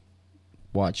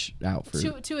watch out for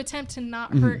to attempt to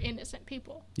not hurt innocent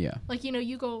people. Yeah. Like, you know,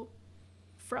 you go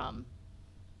from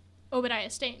Obadiah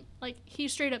Stane. Like, he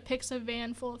straight up picks a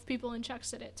van full of people and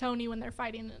chucks it at Tony when they're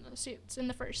fighting in the suits in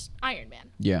the first Iron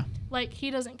Man. Yeah. Like,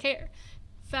 he doesn't care.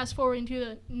 Fast forwarding to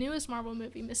the newest Marvel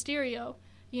movie, Mysterio,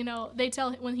 you know, they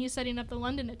tell when he's setting up the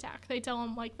London attack, they tell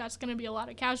him, like, that's going to be a lot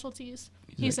of casualties.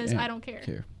 He like, says, I don't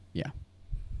care. Yeah.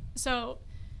 So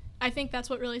I think that's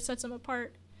what really sets him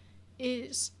apart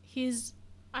is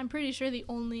I'm pretty sure the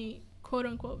only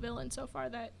quote-unquote villain so far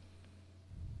that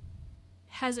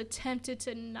has attempted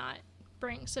to not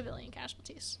bring civilian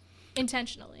casualties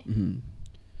intentionally.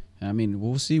 I mean,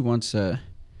 we'll see once,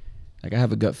 like I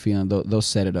have a gut feeling they'll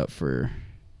set it up for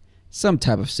some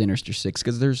type of Sinister Six,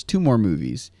 because there's 2 more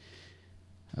movies.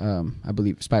 I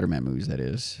believe Spider-Man movies, that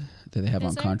they have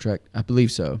on contract. I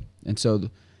believe so. And so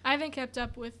I haven't kept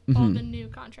up with all the new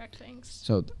contract things.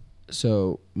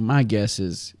 So my guess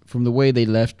is from the way they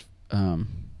left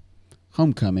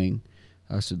Homecoming,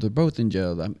 so they're both in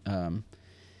jail.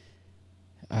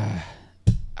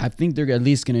 I think they're at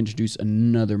least going to introduce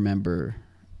another member,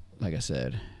 like I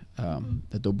said,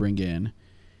 that they'll bring in.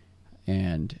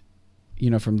 And, you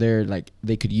know, from there, like,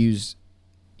 they could use,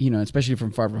 you know, especially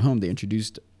from Far From Home, they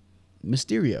introduced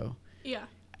Mysterio. Yeah.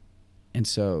 And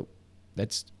so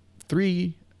that's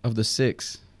 3 of the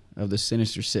 6 of the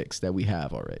Sinister Six that we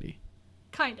have already.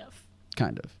 Kind of.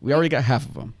 We already got half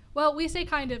of them. Well, we say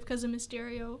kind of because of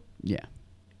Mysterio. Yeah.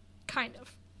 Kind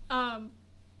of.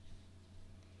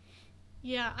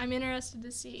 Yeah, I'm interested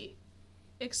to see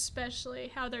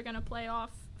especially how they're going to play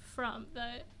off from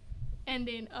the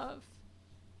ending of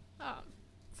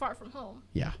Far From Home.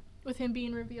 Yeah. With him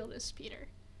being revealed as Peter.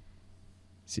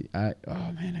 See, I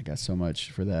got so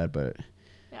much for that, but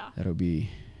yeah, that'll be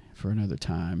for another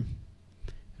time.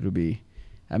 It'll be,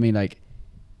 I mean, like,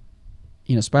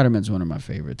 you know, Spider-Man's one of my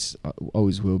favorites.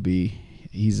 Always will be.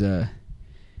 He's and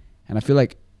I feel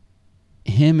like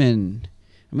him and,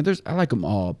 I mean, I like them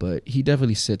all, but he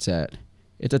definitely sits at,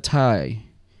 it's a tie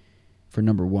for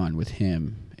number 1 with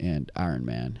him and Iron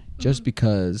Man, just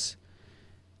because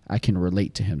I can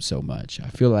relate to him so much. I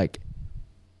feel like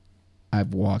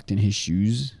I've walked in his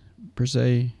shoes, per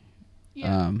se.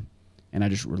 Yeah. And I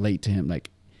just relate to him. Like,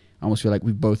 I almost feel like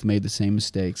we've both made the same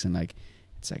mistakes, and like,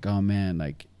 it's like, oh man,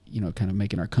 like, you know, kind of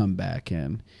making our comeback,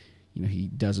 and, you know, he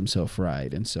does himself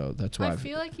right. And so that's why I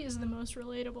feel like he is the most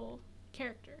relatable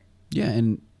character. Yeah.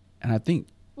 And I think,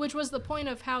 which was the point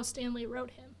of how Stan Lee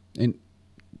wrote him. And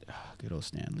good old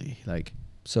Stan Lee. Like,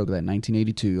 so glad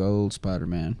 1982, old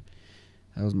Spider-Man.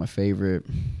 That was my favorite.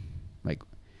 Like,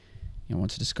 you know,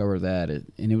 once I discovered that,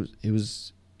 it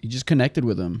was you just connected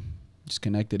with him. Just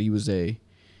connected. He was a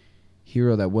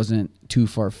hero that wasn't too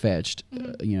far-fetched,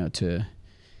 you know, to,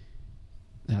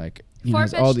 like, you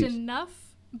far-fetched know, all these enough,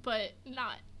 but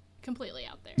not completely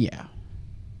out there. Yeah.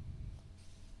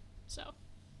 So,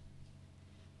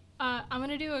 I'm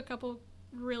gonna do a couple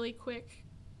really quick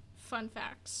fun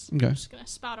facts. Okay. I'm just gonna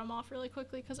spout them off really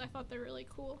quickly because I thought they're really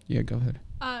cool. Yeah, go ahead.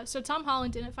 So Tom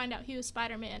Holland didn't find out he was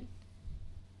Spider-Man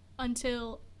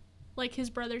until, like, his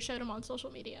brother showed him on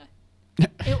social media.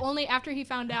 Only after he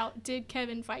found out did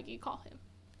Kevin Feige call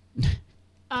him.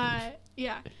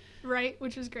 Yeah, right,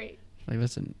 which is great. Like,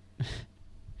 listen.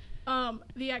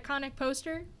 The iconic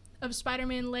poster of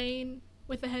Spider-Man laying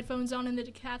with the headphones on in the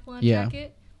Decathlon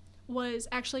jacket was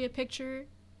actually a picture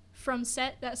from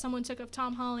set that someone took of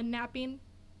Tom Holland napping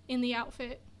in the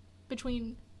outfit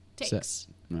between takes.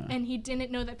 And he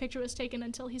didn't know that picture was taken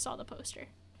until he saw the poster.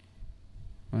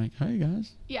 Like, hey,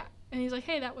 guys. Yeah. And he's like,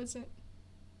 hey, that wasn't...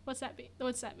 What's that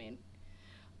mean?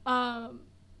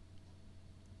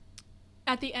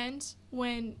 At the end,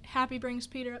 when Happy brings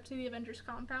Peter up to the Avengers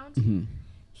compound,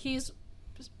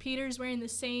 Peter's wearing the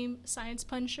same Science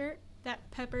Pun shirt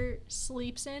that Pepper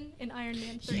sleeps in Iron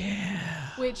Man 3. Yeah.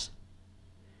 Which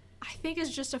I think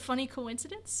is just a funny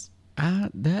coincidence.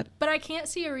 But I can't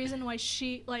see a reason why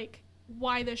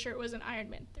the shirt was an Iron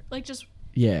Man 3. Like, just...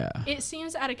 Yeah. It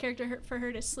seems out of character for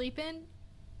her to sleep in,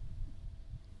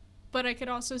 but I could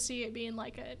also see it being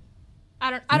like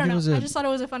I don't know. I just thought it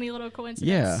was a funny little coincidence.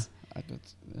 Yeah.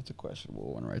 That's a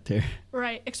questionable one right there.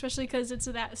 Right, especially because it's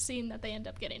that scene that they end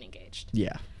up getting engaged.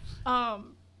 Yeah.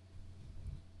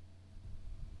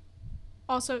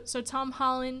 Also, so Tom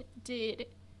Holland did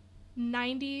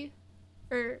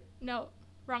wrong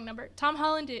number. Tom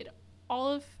Holland did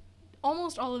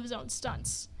almost all of his own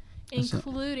stunts,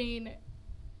 including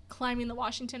climbing the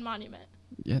Washington Monument.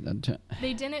 Yeah.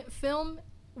 They didn't film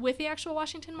with the actual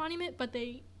Washington Monument, but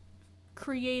they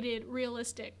created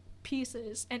realistic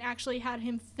pieces and actually had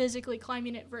him physically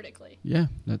climbing it vertically. Yeah,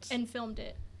 and filmed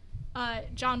it.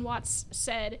 John Watts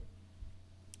said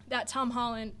that Tom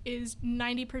Holland is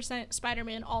 90%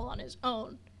 Spider-Man all on his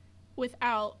own,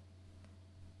 without,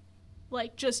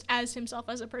 like, just as himself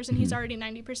as a person. He's already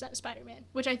 90% Spider-Man,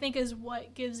 which I think is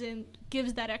what gives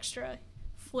that extra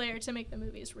flair to make the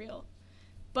movies real.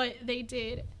 But they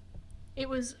did. It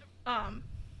was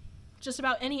just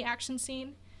about any action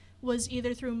scene was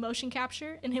either through motion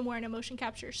capture and him wearing a motion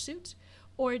capture suit,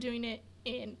 or doing it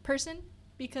in person,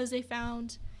 because they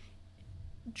found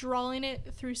drawing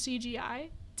it through CGI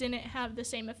didn't have the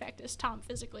same effect as Tom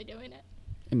physically doing it.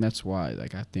 And that's why,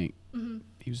 like, I think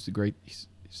he was he's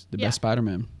the best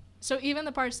Spider-Man. So even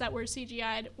the parts that were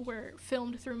CGI'd were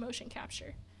filmed through motion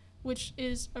capture, which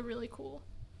is a really cool.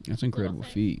 That's an incredible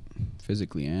feat,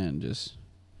 physically and just.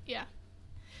 Yeah.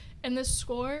 And this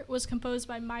score was composed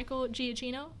by Michael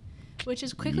Giacchino, which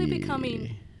is quickly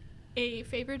becoming a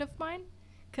favorite of mine,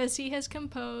 because he has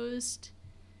composed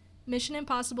Mission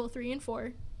Impossible 3 and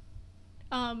 4,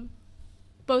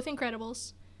 both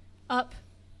Incredibles, Up,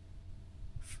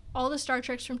 all the Star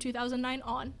Treks from 2009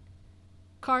 on,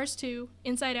 Cars 2,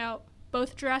 Inside Out,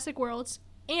 both Jurassic Worlds,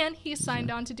 and he's signed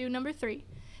on to do number 3,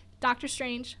 Doctor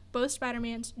Strange, both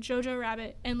Spider-Mans, Jojo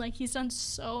Rabbit, and, like, he's done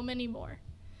so many more.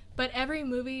 But every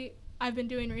movie I've been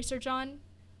doing research on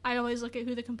I always look at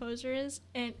who the composer is,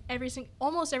 and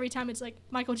almost every time it's like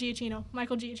Michael Giacchino.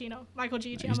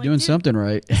 He's doing something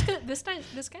right. This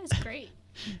guy's great.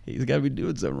 He's got to be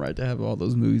doing something right to have all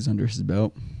those movies under his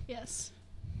belt. Yes.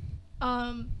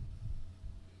 I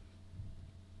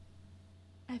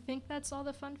think that's all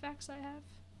the fun facts I have.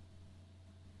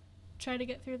 Try to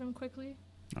get through them quickly.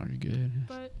 Oh, you're good.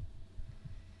 But.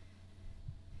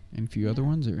 And a few other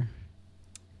ones, or?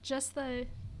 Just the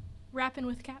rapping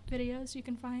with cat videos you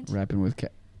can find. Rapping with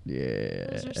cat.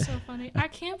 Yeah. Those are so funny. I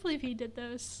can't believe he did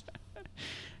those.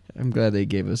 I'm glad they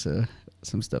gave us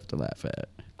some stuff to laugh at.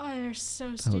 Oh, they're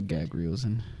so stupid. Whole gag reels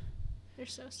and. They're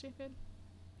so stupid.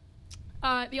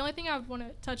 The only thing I want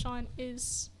to touch on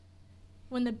is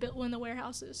when the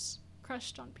warehouse is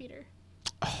crushed on Peter.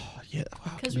 Oh yeah,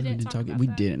 because we didn't talk about we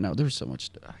that. didn't. No, there was so much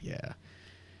stuff. Yeah.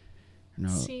 No.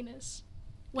 Scene is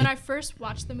when I first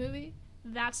watched the movie.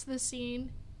 That's the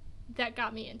scene that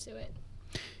got me into it.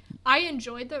 I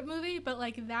enjoyed the movie, but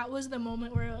like that was the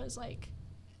moment where it was like,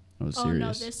 oh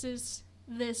no,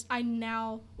 this. I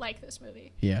now like this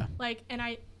movie. Yeah. Like, and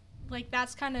I, like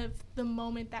that's kind of the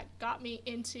moment that got me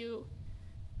into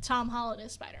Tom Holland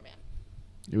as Spider-Man.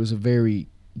 It was a very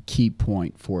key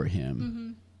point for him.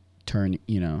 Mm-hmm. Turning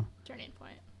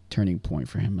point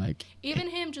for him. Like even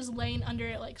him just laying under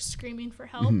it, like screaming for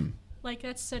help. Mm-hmm. Like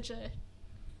that's such a.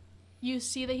 You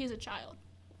see that he's a child.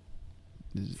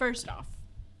 First off,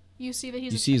 you see that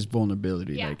he's. You see his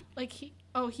vulnerability. Yeah, like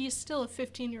he's still a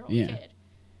 15-year-old kid.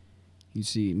 You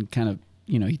see, and kind of,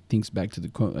 he thinks back to the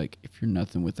quote, like, if you're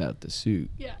nothing without the suit,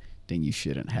 then you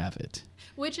shouldn't have it.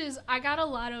 Which is, I got a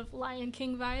lot of Lion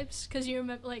King vibes, because you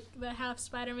remember, like, the half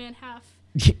Spider-Man, half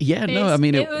yeah, face. No, I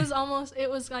mean... It was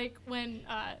like when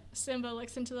Simba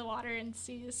looks into the water and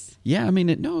sees... Yeah, I mean,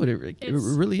 it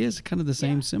really is kind of the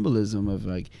same symbolism of,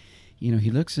 like,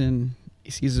 he looks in,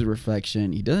 he sees his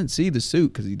reflection, he doesn't see the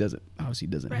suit, because he doesn't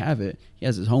have it. He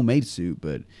has his homemade suit,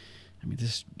 but, I mean,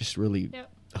 this just really...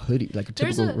 Yep. A hoodie, like a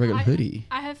typical regular hoodie.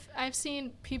 I've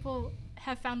seen people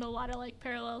have found a lot of like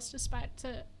parallels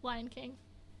to Lion King.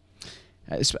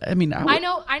 I mean, I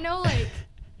know. Like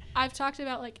I've talked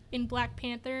about like in Black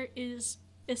Panther is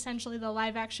essentially the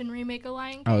live action remake of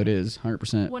Lion King. Oh, it is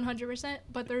 100%. 100%.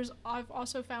 But I've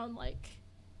also found like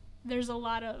there's a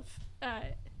lot of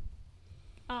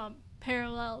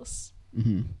parallels,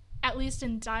 at least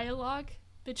in dialogue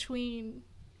between.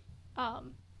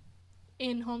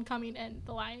 In Homecoming and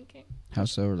The Lion King. How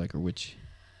so, or which?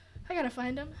 I gotta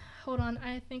find them. Hold on,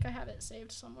 I think I have it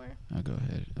saved somewhere. I'll go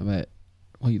ahead. I bet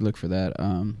while you look for that,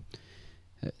 I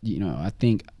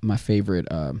think my favorite,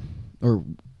 or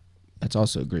that's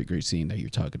also a great scene that you're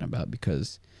talking about,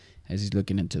 because as he's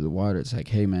looking into the water, it's like,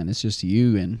 hey man, it's just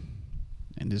you and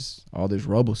this all this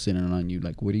rubble sitting on you.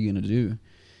 Like, what are you gonna do?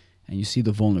 And you see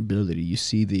the vulnerability. You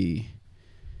see the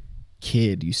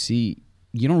kid.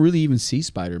 You don't really even see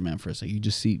Spider-Man for a second. You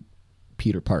just see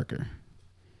Peter Parker.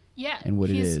 Yeah. And what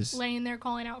he's it is. Laying there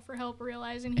calling out for help,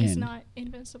 realizing he's not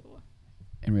invincible.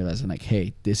 And realizing, like,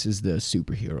 hey, this is the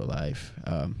superhero life.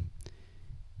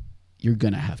 You're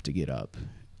going to have to get up.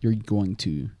 You're going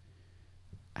to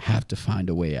have to find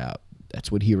a way out.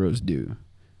 That's what heroes do.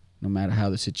 No matter how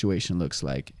the situation looks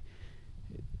like,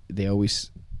 they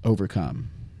always overcome.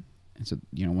 And so,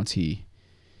 once he,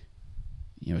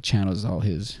 channels all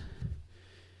his...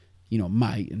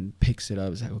 might and picks it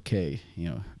up. It's like, okay,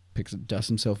 dusts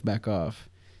himself back off,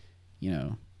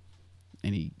 and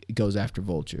he goes after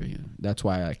Vulture. That's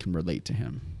why I can relate to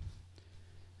him.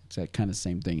 It's that kind of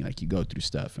same thing. Like, you go through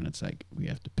stuff and it's like, we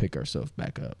have to pick ourselves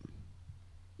back up.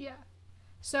 Yeah.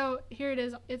 So here it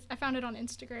is. I found it on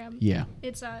Instagram. Yeah.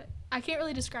 It's I can't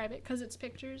really describe it because it's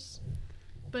pictures,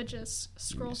 but just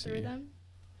scroll through them.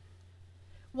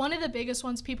 One of the biggest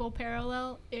ones people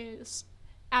parallel is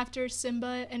after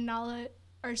Simba and Nala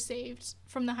are saved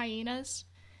from the hyenas,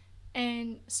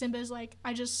 and Simba's like,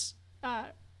 I just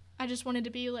wanted to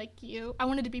be like you. I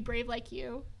wanted to be brave like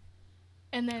you.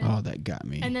 And then that got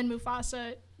me. And then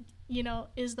Mufasa,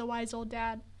 is the wise old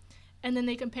dad. And then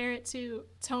they compare it to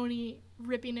Tony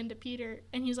ripping into Peter,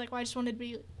 and he's like, well, I wanted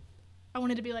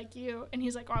to be like you. And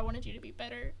he's like, oh, I wanted you to be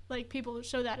better. Like, people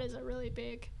show that as a really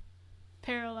big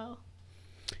parallel.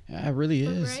 Yeah, it really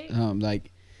is. Right?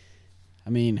 I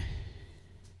mean,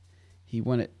 he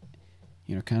wanted,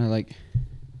 kind of like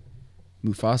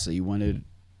Mufasa. He wanted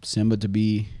Simba to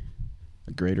be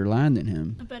a greater lion than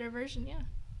him. A better version, yeah.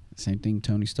 Same thing,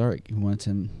 Tony Stark. He wants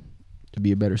him to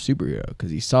be a better superhero because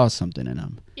he saw something in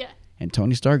him. Yeah. And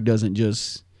Tony Stark doesn't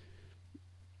just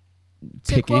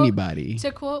pick anybody.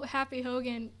 To quote Happy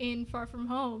Hogan in Far From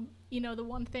Home, the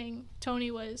one thing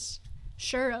Tony was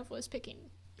sure of was picking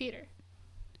Peter.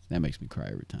 That makes me cry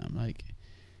every time. Like,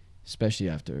 especially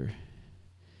after,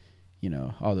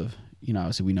 all the,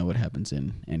 obviously we know what happens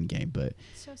in Endgame, but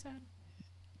so sad.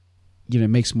 It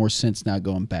makes more sense now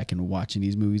going back and watching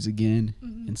these movies again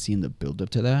and seeing the build up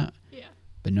to that. Yeah.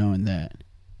 But knowing that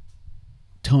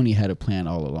Tony had a plan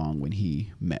all along when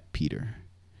he met Peter.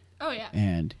 Oh yeah.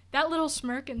 And that little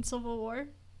smirk in Civil War.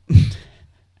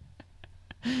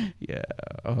 Yeah.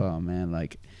 Oh man,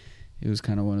 like it was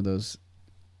kind of one of those.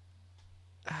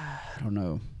 I don't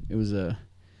know.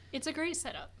 It's a great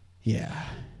setup. Yeah.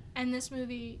 And this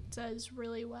movie does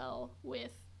really well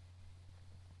with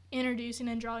introducing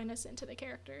and drawing us into the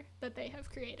character that they have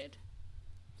created.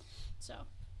 So,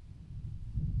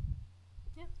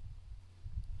 yeah.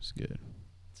 It's good.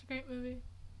 It's a great movie.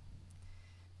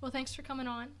 Well, thanks for coming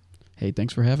on. Hey,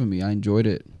 thanks for having me. I enjoyed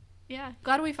it. Yeah.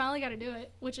 Glad we finally got to do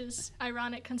it, which is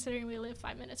ironic considering we live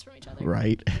 5 minutes from each other.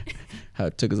 Right. How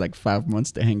it took us like 5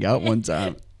 months to hang out one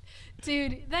time.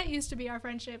 Dude, that used to be our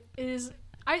friendship. It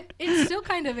still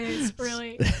kind of is,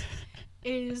 really.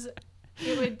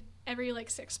 It would, every like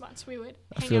 6 months, we would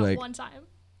hang out one time.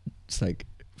 It's like,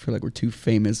 I feel like we're two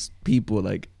famous people,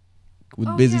 like,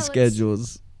 with busy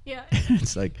schedules. Yeah.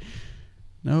 It's like,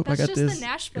 nope, I got this. That's just the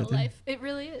Nashville life. It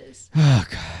really is. Oh,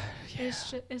 God. Yeah.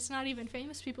 It's not even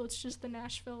famous people. It's just the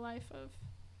Nashville life of...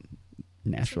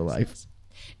 Nashville life.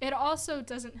 It also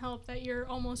doesn't help that you're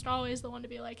almost always the one to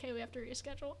be like, hey, we have to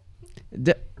reschedule.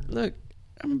 Look,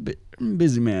 I'm a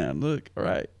busy man. Look, all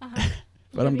right.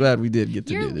 But I'm glad we did get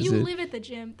to do this. You live at the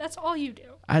gym. That's all you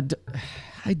do. I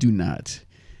do not.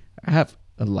 I have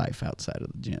a life outside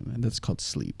of the gym, and that's called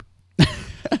sleep.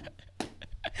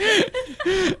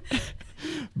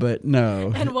 But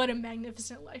no. And what a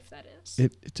magnificent life that is.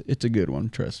 It's a good one,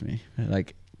 trust me.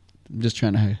 Like, I'm just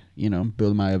trying to,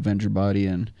 build my Avenger body,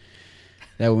 and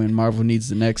that when Marvel needs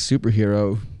the next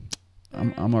superhero,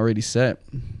 I'm already set.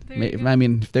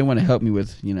 If they want to help me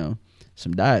with,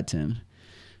 some dieting,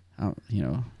 I'm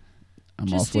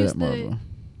all for that Marvel.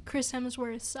 Chris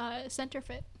Hemsworth's Center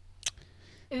Fit.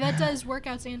 That does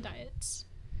workouts and diets.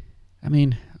 I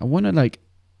want to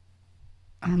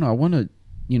I want to,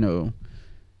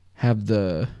 have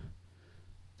the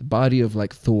body of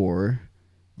like Thor,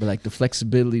 but like the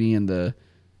flexibility and the,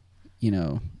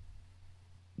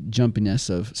 jumpiness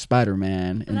of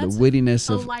Spider-Man and the wittiness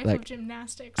of life like of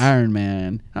gymnastics. Iron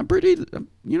Man. I'm pretty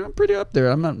up there.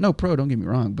 I'm not no pro, don't get me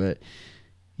wrong, but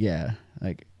yeah,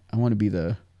 like I want to be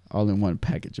the all-in-one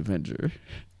package Avenger.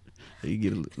 You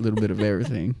get a little bit of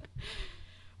everything.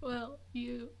 Well,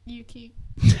 you keep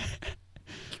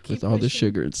with all the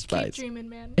sugar and spice. Keep dreaming,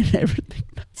 man. And everything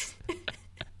else.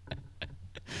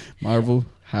 Marvel,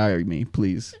 hire me,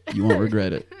 please. You won't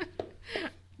regret it.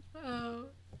 Oh,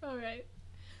 all right.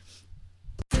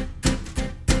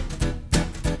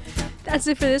 That's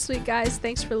it for this week, guys.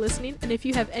 Thanks for listening. And if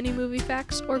you have any movie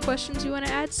facts or questions you want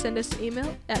to add, send us an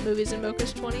email at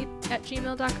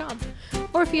moviesandmochas20@gmail.com.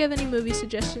 Or if you have any movie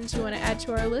suggestions you want to add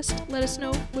to our list, let us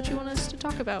know what you want us to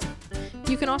talk about.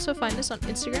 You can also find us on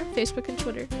Instagram, Facebook, and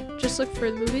Twitter. Just look for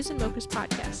the Movies and Mochas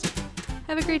podcast.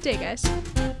 Have a great day, guys.